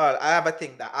It's called. I have a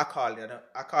thing that I call it.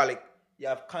 I call it. You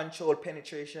have controlled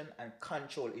penetration and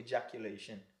controlled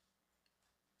ejaculation.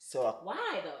 So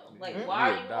Why though? Like, Mhm. why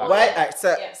are Yeah, you? dog. why?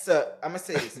 So Yeah. so I'm gonna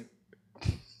say this.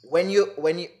 When you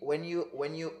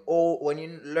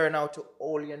learn how to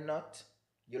hold your nut,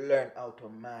 you learn how to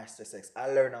master sex. I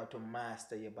learn how to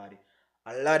master your body.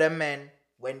 A lot of men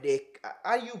when they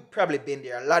you probably been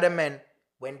there. A lot of men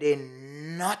when they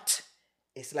nut,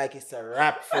 it's like it's a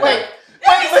wrap for them.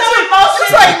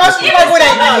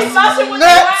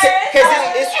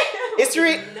 It's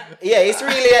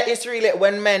really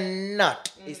when men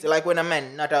nut. It's like when a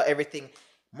man nut out everything.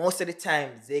 Most of the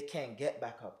time they can't get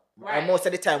back up. Right. And most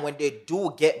of the time when they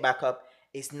do get back up,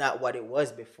 it's not what it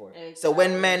was before. Exactly. So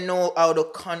when men know how to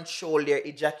control their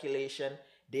ejaculation,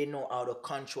 they know how to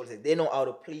control it. They know how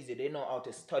to please you. They know how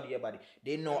to study your body.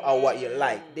 They know how what you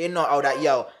like. They know how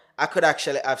that I could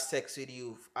actually have sex with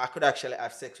you. I could actually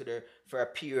have sex with her for a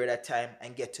period of time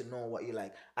and get to know what you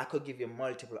like. I could give you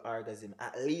multiple orgasms.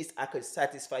 At least I could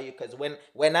satisfy you because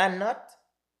when I nut,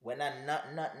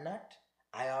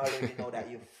 I already know that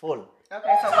you're full.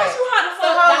 Okay, so Taught wait. you how to So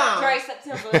fuck hold on. Dre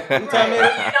September. You tell me. You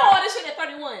know all this shit at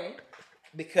 31.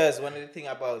 Because one of the thing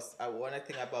about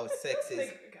sex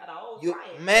is Got all you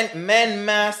science. men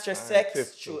master sex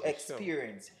Scientific, through for sure.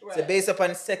 experience. So Right. based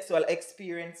upon sexual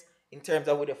experience, in terms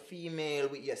of with a female,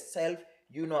 with yourself,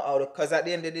 you know how to. Because at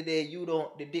the end of the day,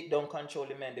 the dick don't control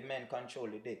the men control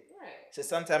the dick. Right. So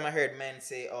sometimes I heard men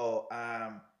say,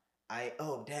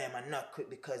 damn, I'm not quick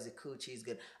because the coochie is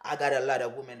good. I got a lot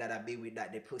of women that I be with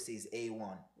that the pussy is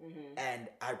A1, and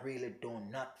I really don't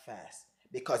nut fast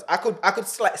because I could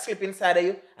slip inside of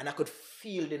you and I could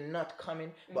feel the nut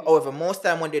coming. But however, most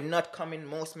time when the nut coming,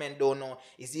 most men don't know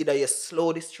is either you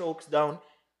slow the strokes down,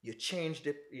 you change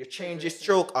the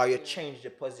stroke, or you change the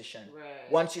position. Right.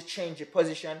 Once you change your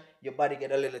position, your body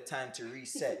get a little time to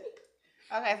reset.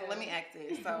 Okay, so let me ask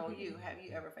this. So have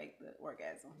you ever faked the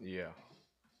orgasm? Yeah.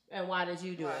 And why did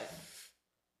you do it?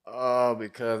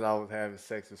 Because I was having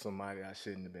sex with somebody I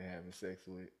shouldn't have been having sex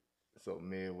with. So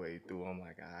midway through, I'm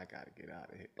like, I gotta get out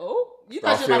of here. Oh, you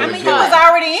Start thought you were feeling about I to mean, you was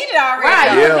already in it already. Right,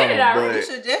 though. you Yeah, was in it already. but-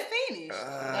 You should just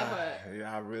finish.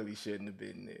 Yeah, I really shouldn't have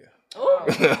been there. Oh,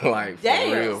 Like, for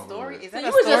damn. real. Story? Is so that you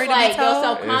a was story just to be like your told?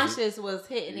 self-conscious was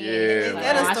hitting in. Yeah, Is like,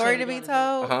 that oh, a I story to shouldn't be do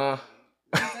told? Huh?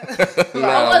 Oh,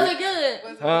 Nah, was it good?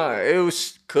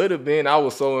 it could have been. I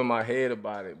was so in my head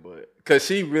about it, but because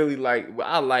she really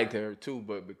I liked her too,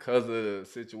 but because of the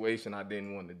situation, I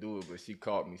didn't want to do it. But she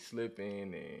caught me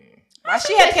slipping, and Why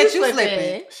she had to catch you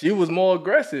slipping? she was more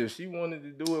aggressive. She wanted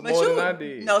to do it more than I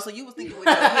did. No, so you was thinking with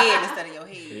your head instead of your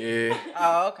head. Yeah.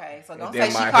 Oh, okay. So don't And say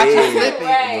then she my caught you head slipping.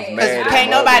 Right. was Because mad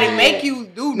can't at nobody her. make you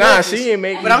do Nah, nothing. she ain't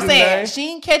make me But I'm do saying nothing. she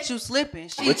didn't catch you slipping.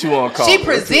 What you want to call She it?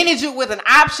 presented you with an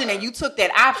option and you took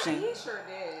that option. He sure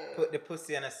did. Put the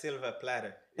pussy on a silver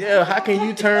platter. Yeah, how can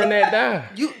you turn that down?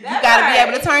 You gotta be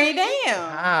able to turn it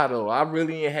down. How though? I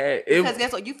really ain't had it. Because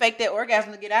guess what? You faked that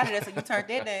orgasm to get out of there, so you turned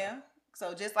that down.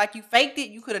 So just like you faked it,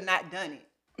 you could have not done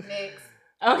it. Next.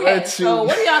 Okay, What so you-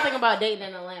 what do y'all think about dating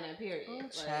in Atlanta? Period.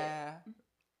 Like, Child.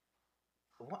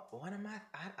 One of my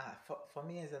for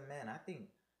me as a man, I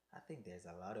think there's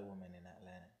a lot of women in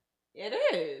Atlanta.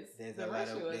 it is. There's The a lot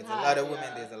ratio of is there's a high, lot of yeah. women.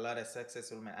 There's a lot of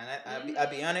successful women. And I'll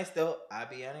be honest though. I'll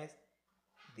be honest.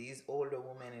 These older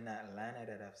women in Atlanta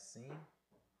that I've seen,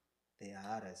 they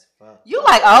hot as fuck. You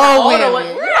like older old women. one,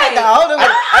 You right. like the older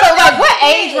women. So like, what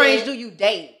age range do you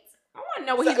date? I want to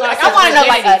know what he's So, like. I want to know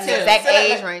like Virginity, the too. exact So,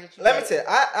 let- age range that you Let me date.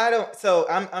 tell you, I don't. So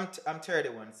I'm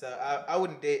 31. So I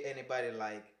wouldn't date anybody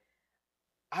like.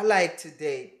 I like to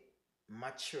date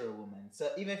mature women.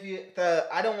 So even if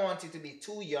I don't want you to be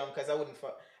too young because I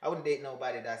wouldn't date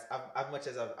nobody that's as much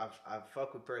as I've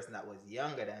fucked with a person that was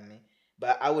younger than me.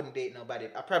 But I wouldn't date nobody.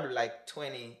 I probably like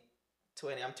 20.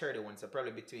 I'm 31, so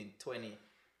probably between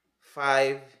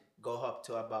 25 go up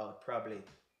to about probably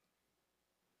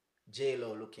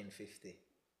J-Lo looking 50.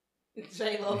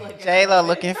 J-Lo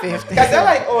looking 50. Because I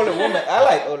like older women. Like I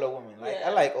Yeah.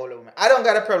 like older women. I don't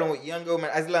got a problem with younger women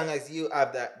as long as you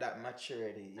have that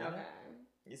maturity. You know? Okay.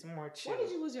 It's more chill. When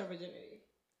did you lose your virginity?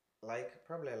 Like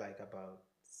probably like about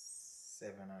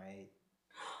 7 or 8.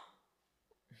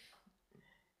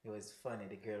 It was funny.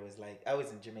 The girl was like, I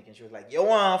was in Jamaica and she was like, you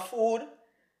want food?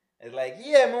 I was like,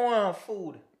 yeah, I want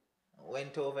food. I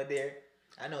went over there.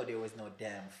 I know there was no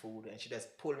damn food. And she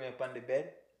just pulled me up on the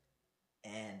bed.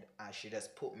 And she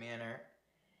just put me in her.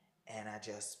 And I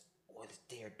just was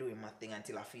there doing my thing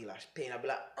until I feel a pain. I'll be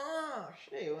like, oh,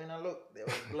 shit. When I look, there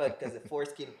was blood because the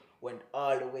foreskin went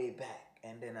all the way back.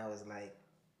 And then I was like,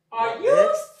 Are what you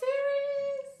the-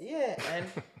 serious? Yeah. And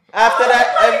after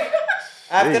that,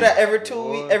 After that, every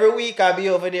boy. every week I'll be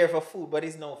over there for food, but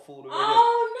it's no food.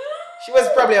 Oh no. She was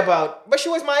probably but she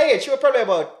was my age. She was probably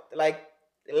about like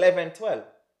 11, 12.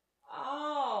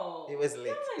 Oh. It was late.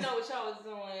 Y'all didn't know what y'all was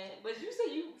doing, but you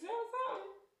said you felt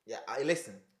something. Yeah,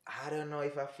 listen. I don't know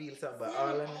if I feel something, but all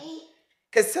I 7, know. 8.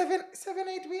 Cause 7,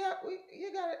 8,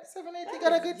 you got it. 7, 8, you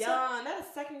got a good son. Young.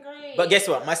 That's second grade. But guess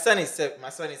what? My son is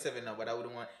 7 now, but I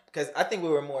wouldn't want because I think we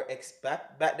were more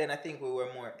back then. I think we were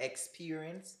more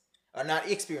experienced, or not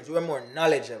experienced. We were more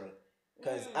knowledgeable.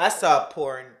 Because I saw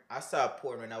porn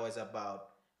when I was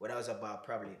about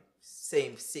probably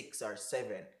same 6 or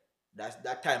 7.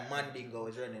 That time Mandingo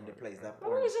was running the place. That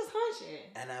porn. I was just hunching.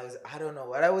 And I don't know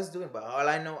what I was doing, but all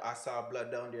I know, I saw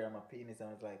blood down there on my penis, and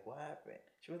I was like, "What happened?"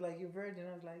 She was like, "You virgin?"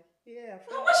 I was like, "Yeah."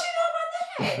 What she know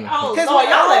about that? Oh, Because Lord,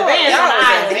 y'all advanced on the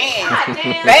island. advanced. God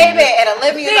damn. Baby, at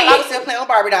 11 years old, I was still playing with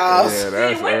Barbie dolls. Yeah,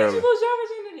 that's When did early. you lose your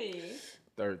virginity?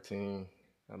 13.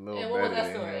 A little And what was better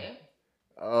that than story?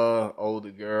 him.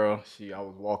 Older girl. I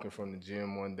was walking from the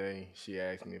gym one day. She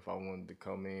asked me if I wanted to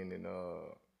come in and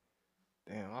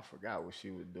damn, I forgot what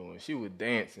she was doing. She was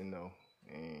dancing though.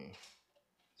 And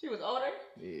She was older?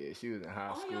 yeah, she was in high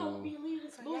Oh, school. y'all be moving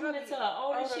y'all into an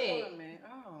older chick. women.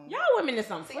 Oh. Y'all women is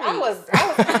some See, freaks. I was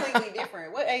completely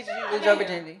different. What age did you lose your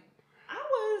virginity? I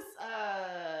was,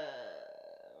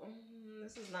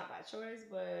 this is not by choice,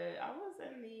 but I was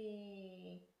in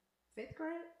the 5th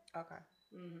grade. Okay.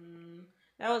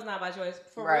 That was not by choice.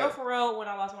 For real, when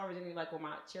I lost my virginity, like when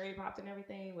my cherry popped and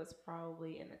everything, was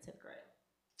probably in the 10th grade.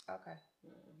 Okay.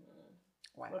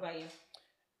 Wow. What about you?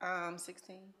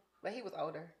 16. But he was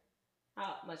older.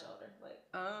 How much older?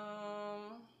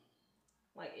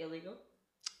 Like illegal?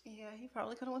 Yeah, he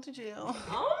probably could have went to jail.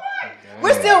 Oh my God.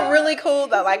 We're still really cool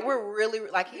though. Like we're really These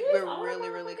we're old really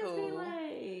motherfuckers cool. be,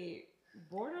 like,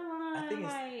 borderline. I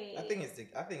think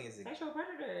it's sexual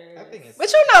predators. I think it's.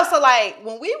 But you know, so like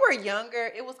when we were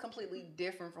younger, it was completely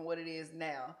different from what it is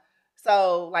now.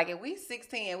 So like if we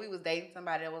 16 and we was dating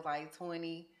somebody that was like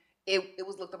 20, it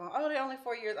was looked upon, oh, they're only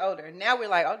 4 years older. Now we're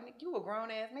like, oh, you a grown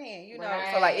ass man, you know.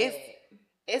 So like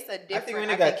it's a different. I think when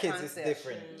you got kids, concept. it's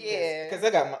different. Yeah, because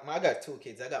I got 2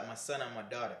 kids. I got my son and my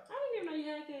daughter. I didn't even know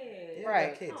you had kids. Yeah, right. I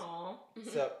got kids. Aww.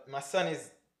 So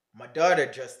my daughter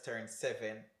just turned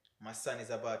 7. My son is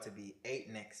about to be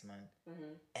 8 next month.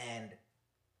 And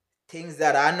things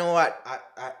that I know at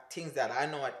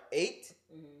 8,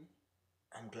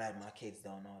 I'm glad my kids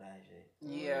don't know that shit.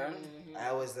 Yeah.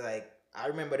 I was like, I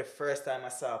remember the first time I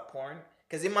saw porn,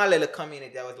 because in my little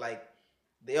community, I was like,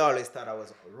 they always thought I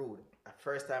was rude. The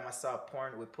first time I saw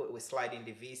porn, we slide in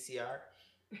the VCR,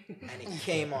 and it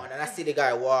came on, and I see the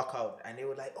guy walk out, and they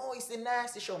were like, "Oh, it's the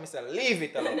nasty show." I said, "Leave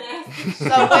it alone."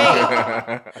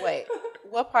 So wait,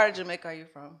 what part of Jamaica are you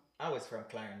from? I was from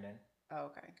Clarendon. Oh,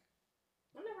 okay.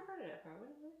 I never heard of that part. What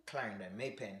is it? Clarendon,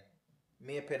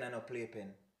 Maypen and a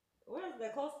Playpen. Where is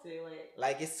that close to?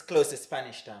 Like it's close to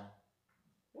Spanish Town.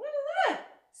 What is that?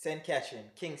 St. Catherine,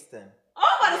 Kingston.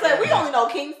 Oh, I'm about to say we only know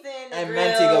Kingston And Grill,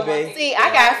 Montego Bay. See,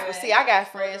 I got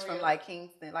friends from like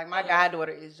Kingston. Like my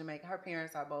goddaughter is Jamaican. Her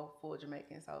parents are both full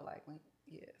Jamaican. So like,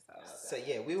 So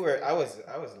yeah, we were. I was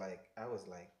like,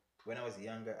 when I was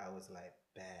younger, I was like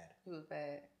bad. He was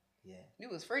bad. Yeah. You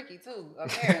was freaky too,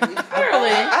 apparently.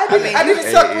 I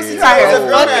didn't suck pussy. You out here I was a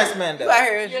grown ass fucking. man though. You out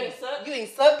here. You ain't suck? You ain't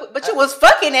suck, but you was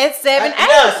fucking at 7, 8.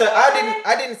 No, so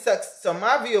I didn't suck. So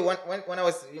my view when I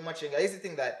was much younger, I used to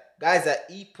think that guys that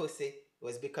eat pussy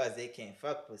was because they can't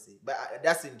fuck pussy. But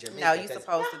that's in Jamaica. No, you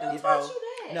supposed to do Who taught both. you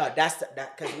that? No, that's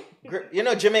that because you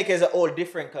know Jamaica is a whole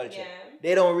different culture. Yeah.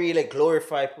 They don't really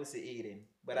glorify pussy eating.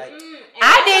 But I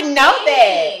didn't know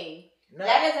that. no,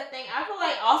 That is a thing. I feel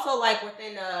like also like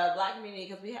within the Black community,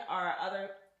 because we our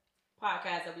other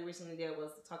podcast that we recently did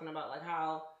was talking about like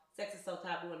how sex is so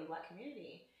taboo in the Black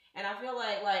community, and I feel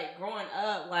like growing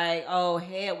up, like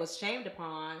head was shamed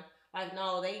upon. Like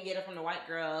no, they get it from the white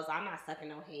girls. I'm not sucking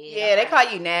no head. Yeah, they call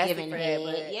you nasty giving for head. that.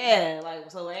 But Yeah, like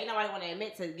so ain't nobody want to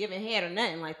admit to giving head or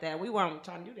nothing like that. We weren't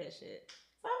trying to do that shit.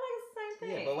 So I think it's the same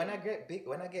thing. yeah, but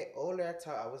when I get older,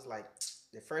 I was like,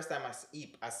 the first time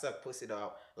I sucked pussy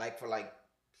though, like for like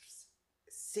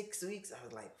 6 weeks, I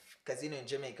was like, because in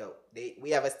Jamaica, we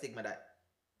have a stigma that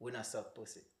we not suck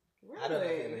pussy. Really? I don't know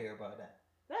if you ever hear about that.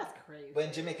 That's crazy. But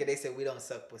in Jamaica, they say we don't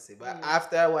suck pussy. But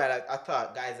after a while, I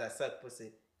thought guys that suck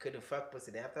pussy couldn't fuck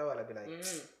pussy. Then after a while, I'd be like,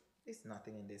 there's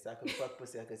nothing in this. I could fuck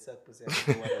pussy. I could suck pussy. I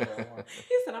could do whatever I want.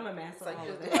 He said I'm a master.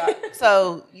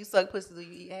 so you suck pussy? Do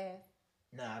you eat ass?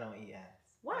 No, I don't eat ass.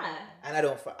 Why? And I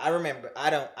don't. I remember. I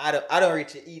don't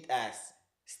reach the eat ass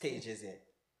stages yet.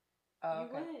 Oh, You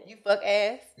okay. would. You fuck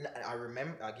ass? No, I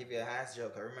remember. I'll give you a ass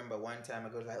joke. I remember one time I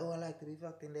go like, "Oh, I like to be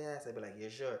fucked in the ass." I'd be like, "Yeah,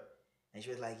 sure." And she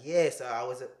was like, yeah. So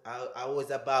I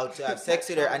was about to have sex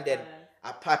with her, and then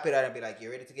I pop it out and be like,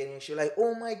 you ready to get in? She was like,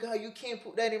 oh my God, you can't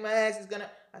put that in my ass. It's gonna.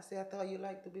 I said, I thought you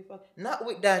like to be fucked. Not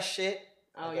with that shit.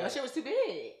 Oh, your shit was too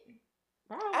big.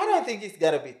 I don't think it's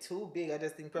gotta be too big. I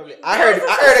just think probably. I heard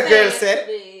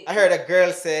a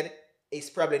girl said it's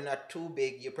probably not too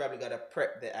big. You probably gotta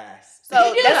prep the ass. So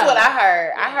that's what I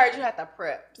heard. I heard you have to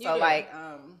prep. So like,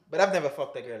 but I've never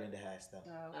fucked a girl in the ass though.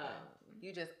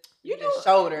 You just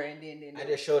showed her and then. I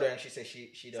just showed her and she said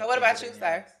she don't. So what about you,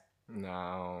 sir? No,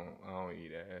 I don't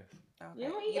eat ass. Okay.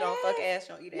 You don't fuck ass.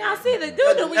 You don't eat ass. Now see the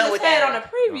dude we just had on a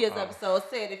previous episode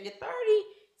said if you're 30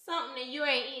 something and you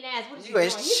ain't eating ass, what you doing?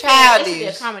 Is childish. It should be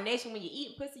a combination when you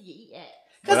eat pussy, you eat ass.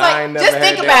 Because like, just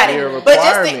think about it. But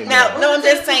just think now. No, I'm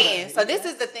just saying. So this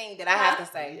is the thing that I have to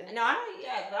say. No, I don't eat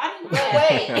ass, but I didn't.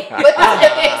 Wait, but this is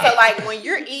the thing. So like, when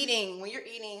you're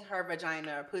eating her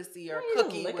vagina or pussy or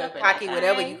cookie or pocky,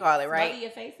 whatever you call it,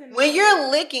 right? When you're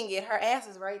licking it, her ass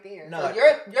is right there. No, so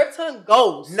your tongue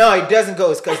goes. No, it doesn't go.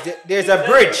 It's because there's a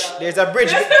bridge. There's a bridge.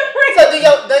 So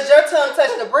does your tongue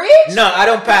touch the bridge? No, I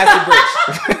don't pass the bridge.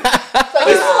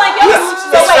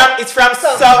 It's from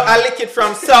south. I lick it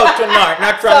from south to north,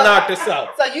 not from north to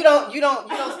south. So you don't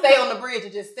stay on the bridge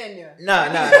and just stand there. No.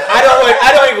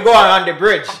 I don't even go on the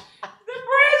bridge. The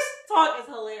bridge talk is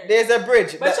hilarious. There's a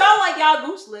bridge, but y'all like y'all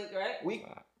gooch lick, right?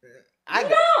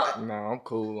 No, I'm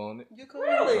cool on it. You cool?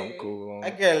 Really? I'm cool on it.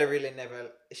 it. A girl really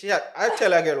never. I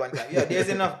tell a girl one time, yo, there's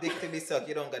enough dick to be sucked.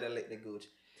 You don't gotta lick the gooch.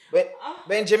 But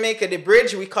in Jamaica, the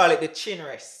bridge, we call it the chin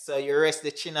rest. So you rest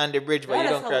the chin on the bridge, but you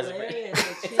don't cross the bridge.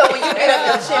 So when you get up,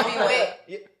 your chin be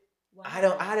wet.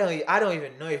 I don't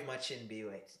even know if my chin be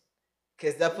wet.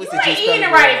 Cause that pussy just eating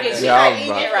it right again. You're not eating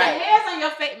it right. Hands on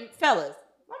your face, fellas.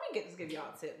 Let me give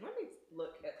y'all a tip. Let me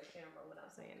look at the camera when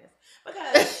I'm saying this,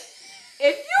 because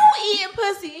if you eating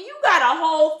pussy and you got a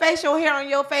whole facial hair on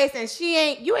your face and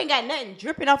you ain't got nothing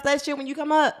dripping off that shit when you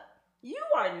come up, you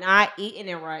are not eating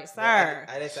it right, sir.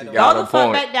 Go the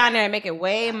fuck back down there and make it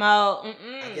way more.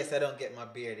 I guess I don't get my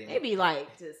beard in. It be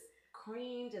like just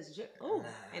cream, just drip. Oh,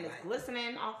 and it's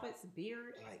glistening off its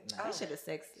beard. That shit is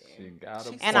sexy.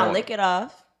 And I lick it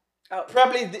off. Oh.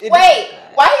 Probably. Wait,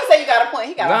 why you say you got a point?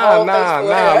 He got a whole face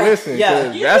for her.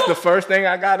 Listen, that's the first thing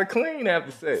I gotta clean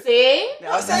after sex. See? I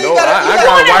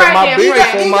gotta wipe my beard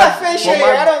for my.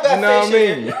 I don't got you know what I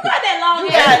mean? You got that long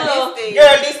hair.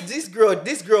 Girl,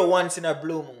 this girl once in a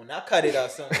blue moon. I cut it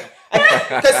off sometime.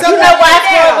 Because you know why it's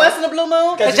growing once in a blue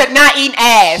moon? Because you're not eating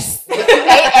ass. If you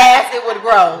ate ass, it would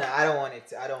grow. Nah, I don't want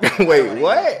it. I don't. Want it. Wait,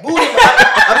 what?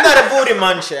 I'm not a booty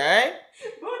muncher, right?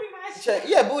 Booty muncher.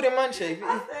 Yeah, booty muncher.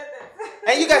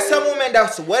 And you got some women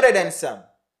that's wetter than some.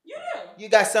 You do. You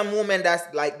got some women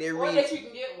that's like they really. Or that you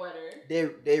can get wetter.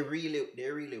 They're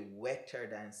really wetter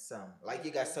than some. Like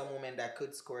you got some women that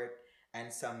could squirt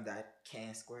and some that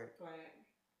can't squirt. Right.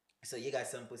 So you got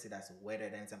some pussy that's wetter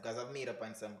than some. Because I've made up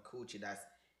on some coochie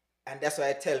and that's why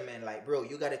I tell men like, bro,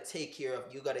 you gotta take care of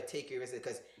it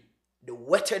because the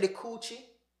wetter the coochie,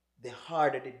 the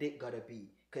harder the dick gotta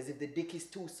be. Because if the dick is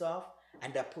too soft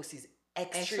and that pussy's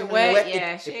extremely wet,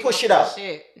 it push it out.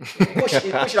 Push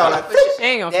it out like she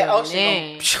ain't gonna feel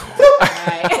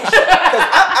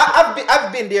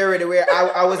I've been there already where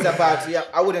I was about to,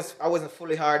 I wasn't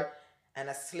fully hard and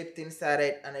I slipped inside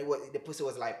it and the pussy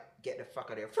was like, get the fuck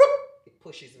out of there. It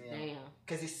pushes me out.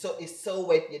 Because it's so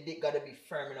wet, your dick gotta be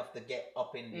firm enough to get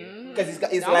up in there. Because it's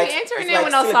don't like be entering it's there like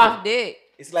with no soft dick.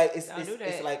 It's like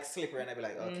it's like slippery and I'd be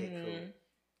like, okay, cool.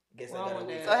 Guess I gotta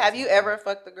wait. So have you ever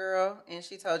fucked a girl and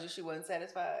she told you she wasn't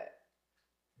satisfied?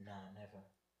 No, never.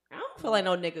 I don't feel like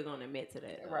no nigga gonna admit to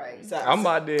that. Right. So, I'm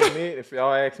about to admit if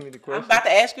y'all ask me the question. I'm about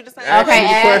to ask you the same. Ask me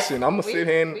the question. I'm gonna sit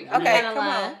here and okay, come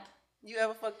on. You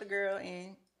ever fucked a girl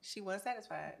and she wasn't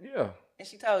satisfied? Yeah. And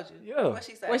she told you? Yeah. What'd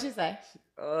she say? What'd she say?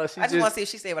 I just want to see if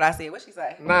she said what I said. What'd she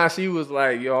say? Nah, she was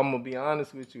like, yo, I'm gonna be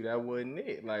honest with you, that wasn't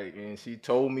it. Like, and she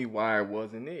told me why it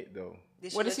wasn't it though.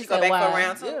 Did she let you go back for a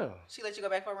round two? Yeah. She let you go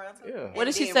back for a round two? Yeah. What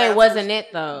did she say wasn't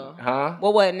it though? Huh?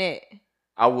 What wasn't it?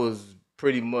 I was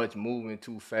pretty much moving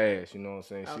too fast, you know what I'm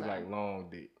saying? She like long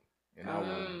dick. And I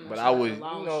was, but I was,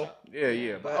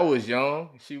 but I was young.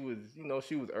 She was,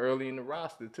 she was early in the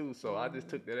roster too. So I just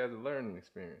took that as a learning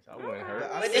experience. I wasn't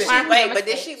hurt. But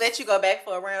did she let you go back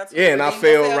for a round two? Yeah, and I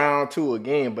failed round two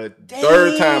again, but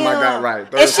third time I got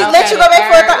right. And she let you go back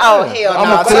for a third? Oh hell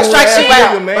no! Two strikes you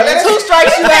out, man. Two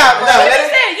strikes you out. No,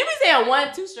 you be saying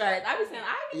 1, 2 strikes. I be saying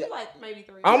I give you like maybe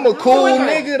 3. I'm a cool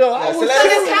nigga though. So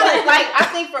it's kind of like I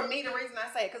think for me the reason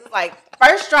I say it because it's like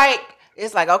first strike.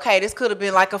 It's like, okay, this could have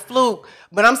been like a fluke,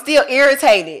 but I'm still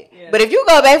irritated. Yeah. But if you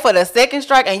go back for the second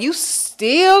strike and you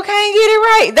still can't get it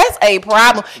right, that's a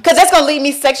problem. Because that's going to leave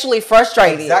me sexually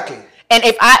frustrated. Exactly. And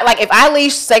if I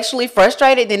leave sexually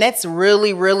frustrated, then that's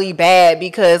really, really bad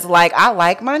because like I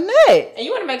like my nut. And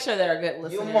you want to make sure they're good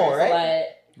listeners. You more, right?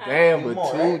 Like, Damn, You but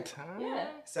more, 2 right? times. yeah.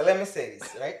 So let me say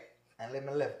this, right? And let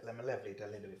me level it a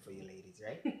little bit for you ladies,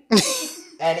 right?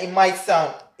 And it might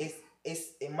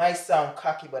sound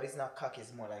cocky, but it's not cocky.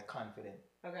 It's more like confident.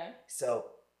 Okay. So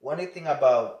one thing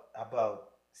about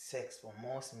sex for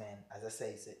most men, as I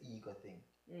say, it's an ego thing.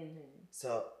 Mm-hmm.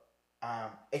 So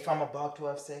if I'm about to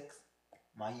have sex,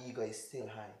 my ego is still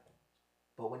high.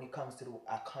 But when it comes to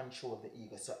I control the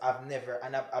ego. So I've never,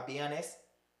 and I'll be honest,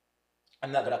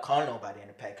 I'm not gonna call nobody in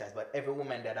the podcast, but every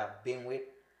woman that I've been with,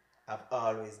 I've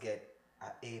always get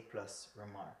an A+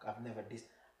 remark. I've never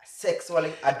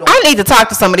sexually. I need to talk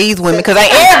to some of these women because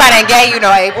everybody ain't gave you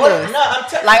no A+. No, I'm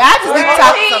telling. Like I just need to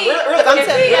talk to some. I'm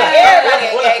telling you, Everybody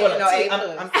ain't gave you no A+.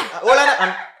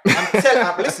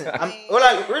 Listen.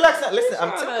 Relax. Listen.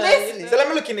 listening. So let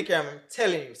me look in the camera. I'm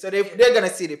telling you. So they're gonna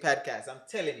see the podcast. I'm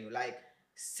telling you, like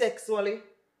sexually,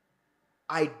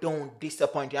 I don't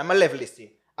disappoint you. I'm a levelist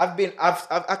here.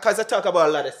 Because I talk about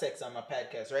a lot of sex on my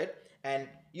podcast, right? And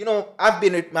you know, I've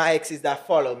been with my exes that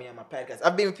follow me on my podcast.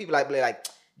 I've been with people like,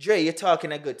 Dre, you're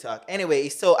talking a good talk. Anyway,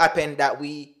 it so happened that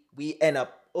we end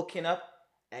up hooking up,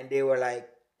 and they were like,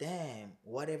 damn,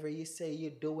 whatever you say you're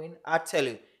doing, I tell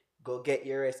you, go get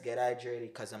your rest, get hydrated,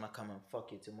 because I'm gonna come and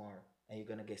fuck you tomorrow, and you're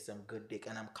gonna get some good dick,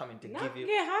 and I'm coming to give you.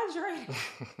 Get hydrated.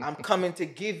 I'm coming to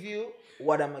give you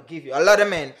what I'm gonna give you. A lot of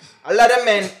men.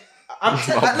 Listen.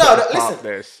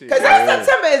 Because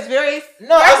September is very.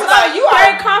 No, you are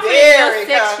very confident in your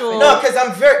sexual. No, because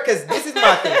this is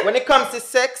my thing. When it comes to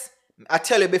sex, I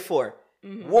tell you before,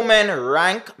 women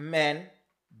rank men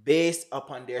based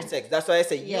upon their sex. That's why I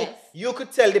say you could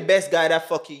tell the best guy that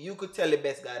fuck you. You could tell the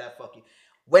best guy that fuck you.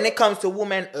 When it comes to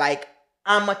women, like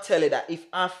I'ma tell you that if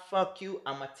I fuck you,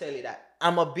 I'ma tell you that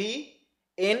I'ma be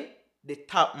in the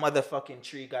top motherfucking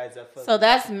 3 guys that fuck. So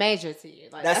that's major to you.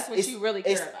 Like that's what you really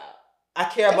care about. I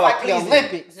care about the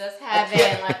Olympics. Just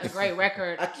having like a great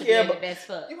record. I care about the best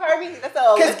fuck. You heard me? That's the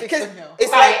Olympics.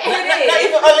 It's like not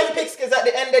even Olympics. Because at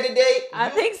the end of the day, I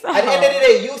think so. At the end of the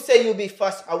day, you say you'll be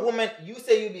a woman. You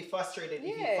say you'll be frustrated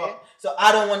if you fuck. So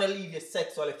I don't want to leave you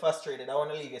sexually frustrated. I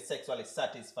want to leave you sexually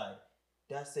satisfied.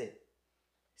 That's it.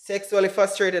 Sexually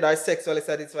frustrated or sexually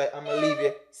satisfied. I'm gonna leave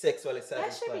you sexually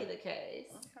satisfied. That should be the case.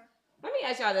 Okay. Let me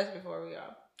ask y'all this before we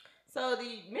go. So do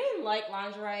men like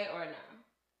lingerie or no?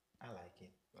 I like it.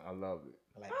 I love it.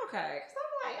 Okay, because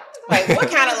I'm Wait,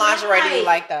 what kind of lingerie do you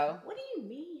like though? What do you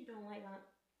mean you don't like lingerie?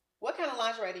 What kind of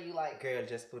lingerie do you like? Girl,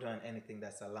 just put on anything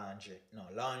that's a lingerie.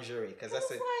 Because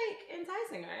that's like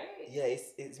enticing, right? Yeah,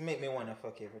 it's make me want to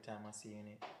fuck every time I see you in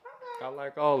it. I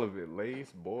like all of it.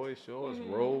 Lace, boy shorts,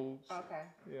 robes. Okay.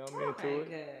 Yeah, I'm into it.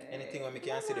 Good. Anything when we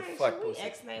can see the fat pussy.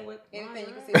 X-nay with anything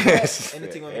you can see.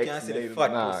 Anything when we can see the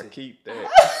fat pussy. Nah, keep that.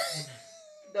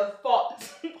 The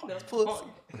pussy.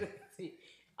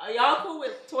 Are y'all cool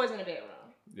with toys in the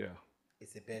bedroom? Yeah.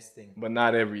 It's the best thing. But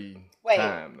not every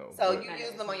time, though. So you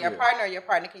use them on your partner, or your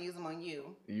partner can use them on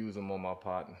you? Use them on my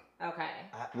partner. Okay.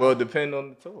 Well, depend on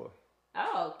the toy.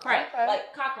 Oh, correct. Okay.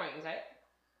 Like cock rings, right?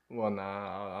 Well, nah,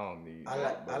 I don't need.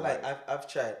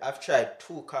 I've tried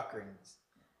 2 cock rings.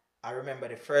 I remember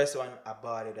the first one I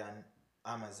bought it on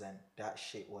Amazon. That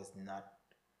shit was not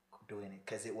doing it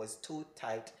because it was too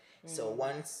tight. So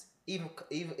once a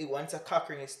cock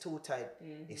ring is too tight,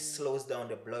 it slows down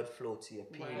the blood flow to your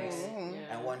penis.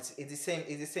 And once it's the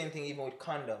same thing even with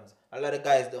condoms. A lot of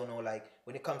guys don't know, like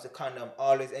when it comes to condom,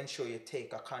 always ensure you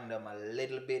take a condom a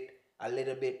little bit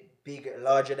bigger,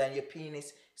 larger than your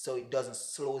penis, so it doesn't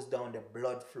slows down the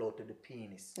blood flow to the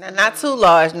penis. Now, not too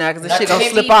large now, because the shit gonna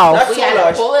slip Not off. too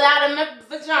large. Pull it out of my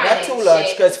vagina. Not too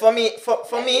large, because for me,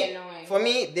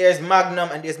 there's Magnum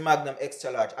and there's Magnum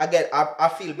extra large. I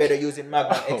feel better using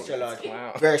Magnum extra large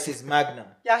versus Magnum.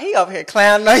 Y'all, he over here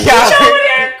clowning on y'all. Over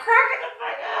there cracking the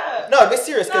fuck up. No, be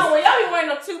serious. No, when y'all be wearing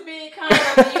them too big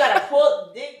condoms, and you gotta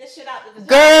dig the shit out the vagina.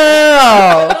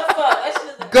 Girl. What the fuck? That shit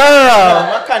is Girl. No,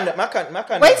 my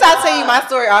condom. Wait till I tell you my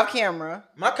story off camera.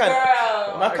 My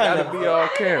condom be all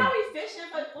camera.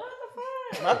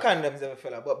 My condoms never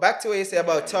fell out. But back to what you say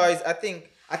about toys, I think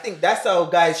that's how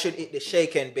guys should eat the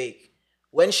shake and bake.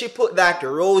 When she put that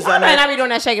rose on her, I be doing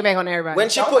that shake and bake on everybody. When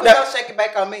she Don't put that that shake it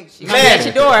back on me. at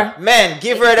your door. Man,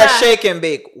 give her that shake and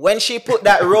bake. When she put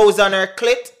that rose on her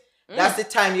clit, that's the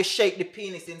time you shake the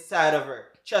penis inside of her.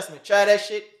 Trust me, try that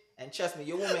shit, and trust me,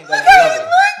 your woman gonna love it.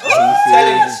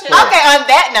 Okay, on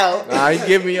that note. Nah, he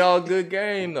give me all good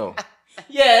game though.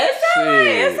 Yeah,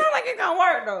 it sounds like it's gonna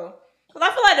work though. Cause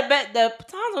I feel like the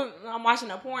times when I'm watching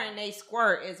a porn and they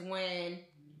squirt is when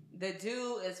the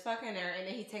dude is fucking her and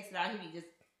then he takes it out. He be just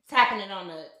tapping it on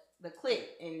the the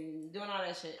clip and doing all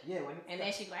that shit. Yeah,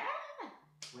 then she like, ah.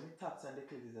 When it taps on the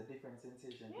clip, it's a different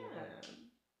sensation. Yeah.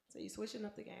 So you switching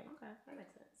up the game. Okay, that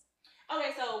makes sense.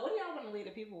 Okay, so what do y'all want to leave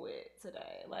the people with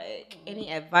today? Like,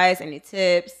 any advice, any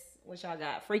tips? What y'all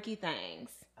got? Freaky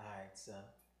things. All right, so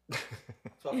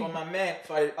for my man,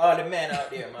 for all the men out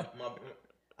there,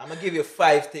 I'm gonna give you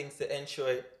 5 things to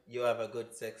ensure you have a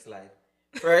good sex life.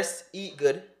 First, eat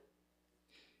good.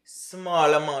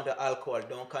 Small amount of alcohol.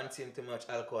 Don't consume too much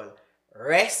alcohol.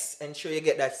 Rest. Ensure you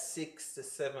get that 6 to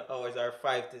 7 hours or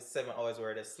 5 to 7 hours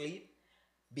worth of sleep.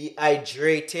 Be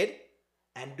hydrated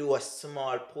and do a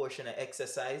small portion of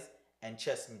exercise. And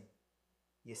trust me,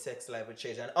 your sex life will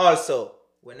change. And also,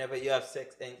 whenever you have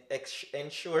sex,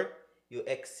 ensure you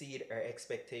exceed our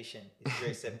expectation. It's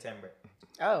Dre September.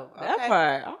 Oh, okay. That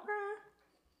part.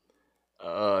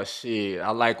 Okay. Shit,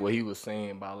 I like what he was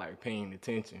saying about like paying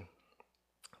attention.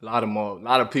 A lot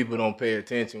of people don't pay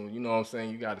attention. You know what I'm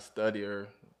saying? You got to study her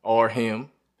or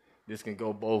him. This can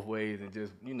go both ways, and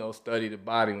just, you know, study the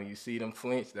body. When you see them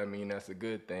flinch, that means that's a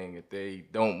good thing. If they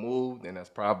don't move, then that's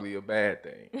probably a bad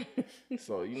thing.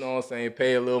 So, you know what I'm saying?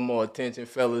 Pay a little more attention,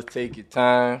 fellas. Take your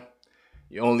time.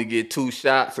 You only get 2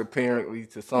 shots, apparently,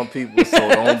 to some people, so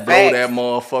don't blow that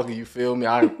motherfucker, you feel me?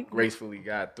 I gracefully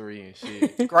got 3 and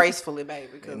shit. Gracefully,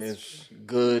 baby. And it's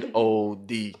good old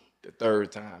D. The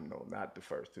 3rd time, though, not the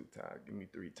first 2 times. Give me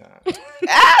 3 times.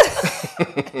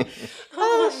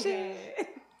 Oh, shit.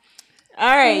 All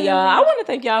right, y'all. I want to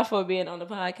thank y'all for being on the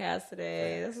podcast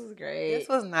today. This was great. This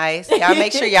was nice. Y'all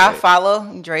make sure y'all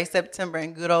follow Dre September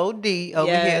and good old D over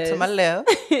here to my left.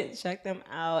 Check them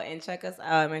out and check us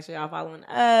out. Make sure y'all following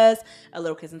us. A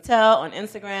Little Kiss and Tell on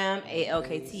Instagram.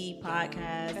 ALKT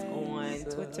Podcast on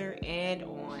Twitter and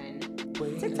on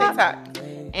TikTok.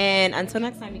 And until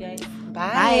next time, you guys.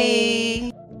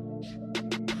 Bye.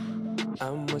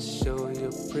 I'ma show you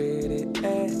pretty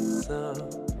ass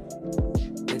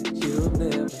that you've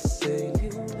never seen.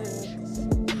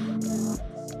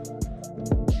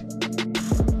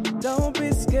 Don't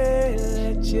be scared,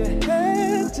 let your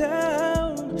head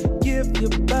down. Give your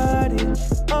body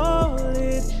all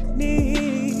it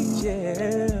needs,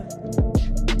 yeah.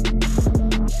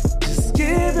 Just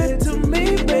give it to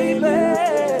me, baby,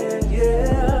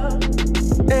 yeah.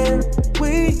 And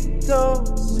we gon'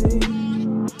 see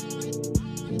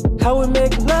how we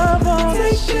make love on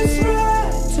the sheet.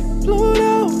 To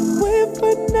Pluto, we're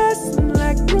finessing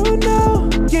like Bruno.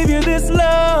 Give you this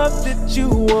love that you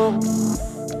want.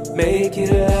 Make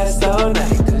it last all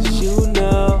night, cause you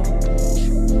know.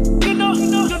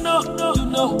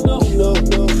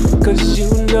 Cause you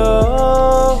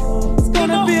know it's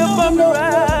gonna be a fun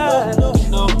ride.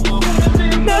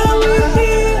 Now we're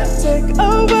here, take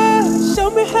over. Show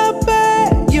me how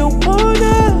bad you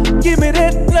wanna. Give me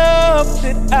that love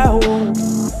that I want.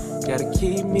 Gotta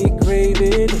keep me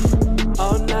craving it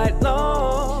all night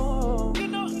long.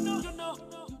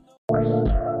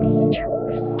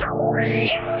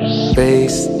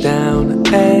 Face down,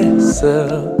 ass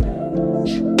up,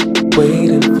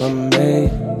 waiting for me.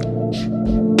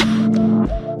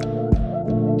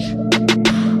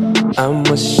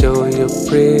 I'ma show you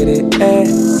pretty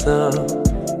ass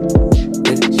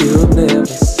that you've never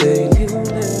seen.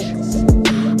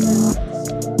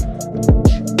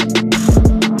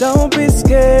 Don't be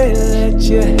scared, let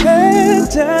your head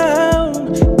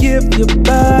down. Give your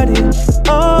body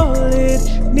all it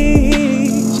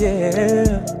needs,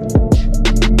 yeah.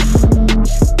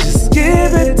 Just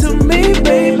give it to me,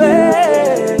 baby,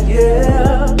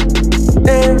 yeah.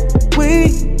 And we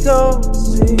gon'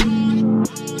 see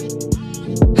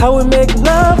how we make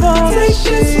love on the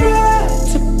sheet.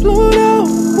 To Pluto,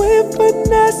 we're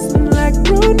finessing like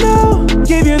Bruno.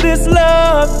 Give you this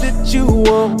love that you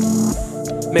want.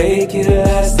 Make it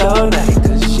last all night,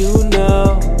 cause you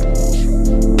know.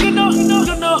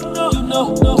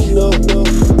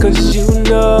 Cause you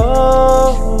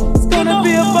know it's gonna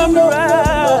be a fun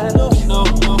ride.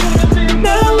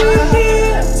 Now we're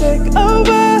here, take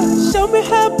over. Show me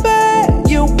how bad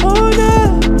you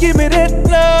wanna. Give me that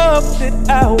love that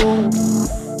I want.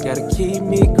 Gotta keep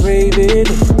me craving it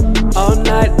all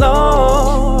night long.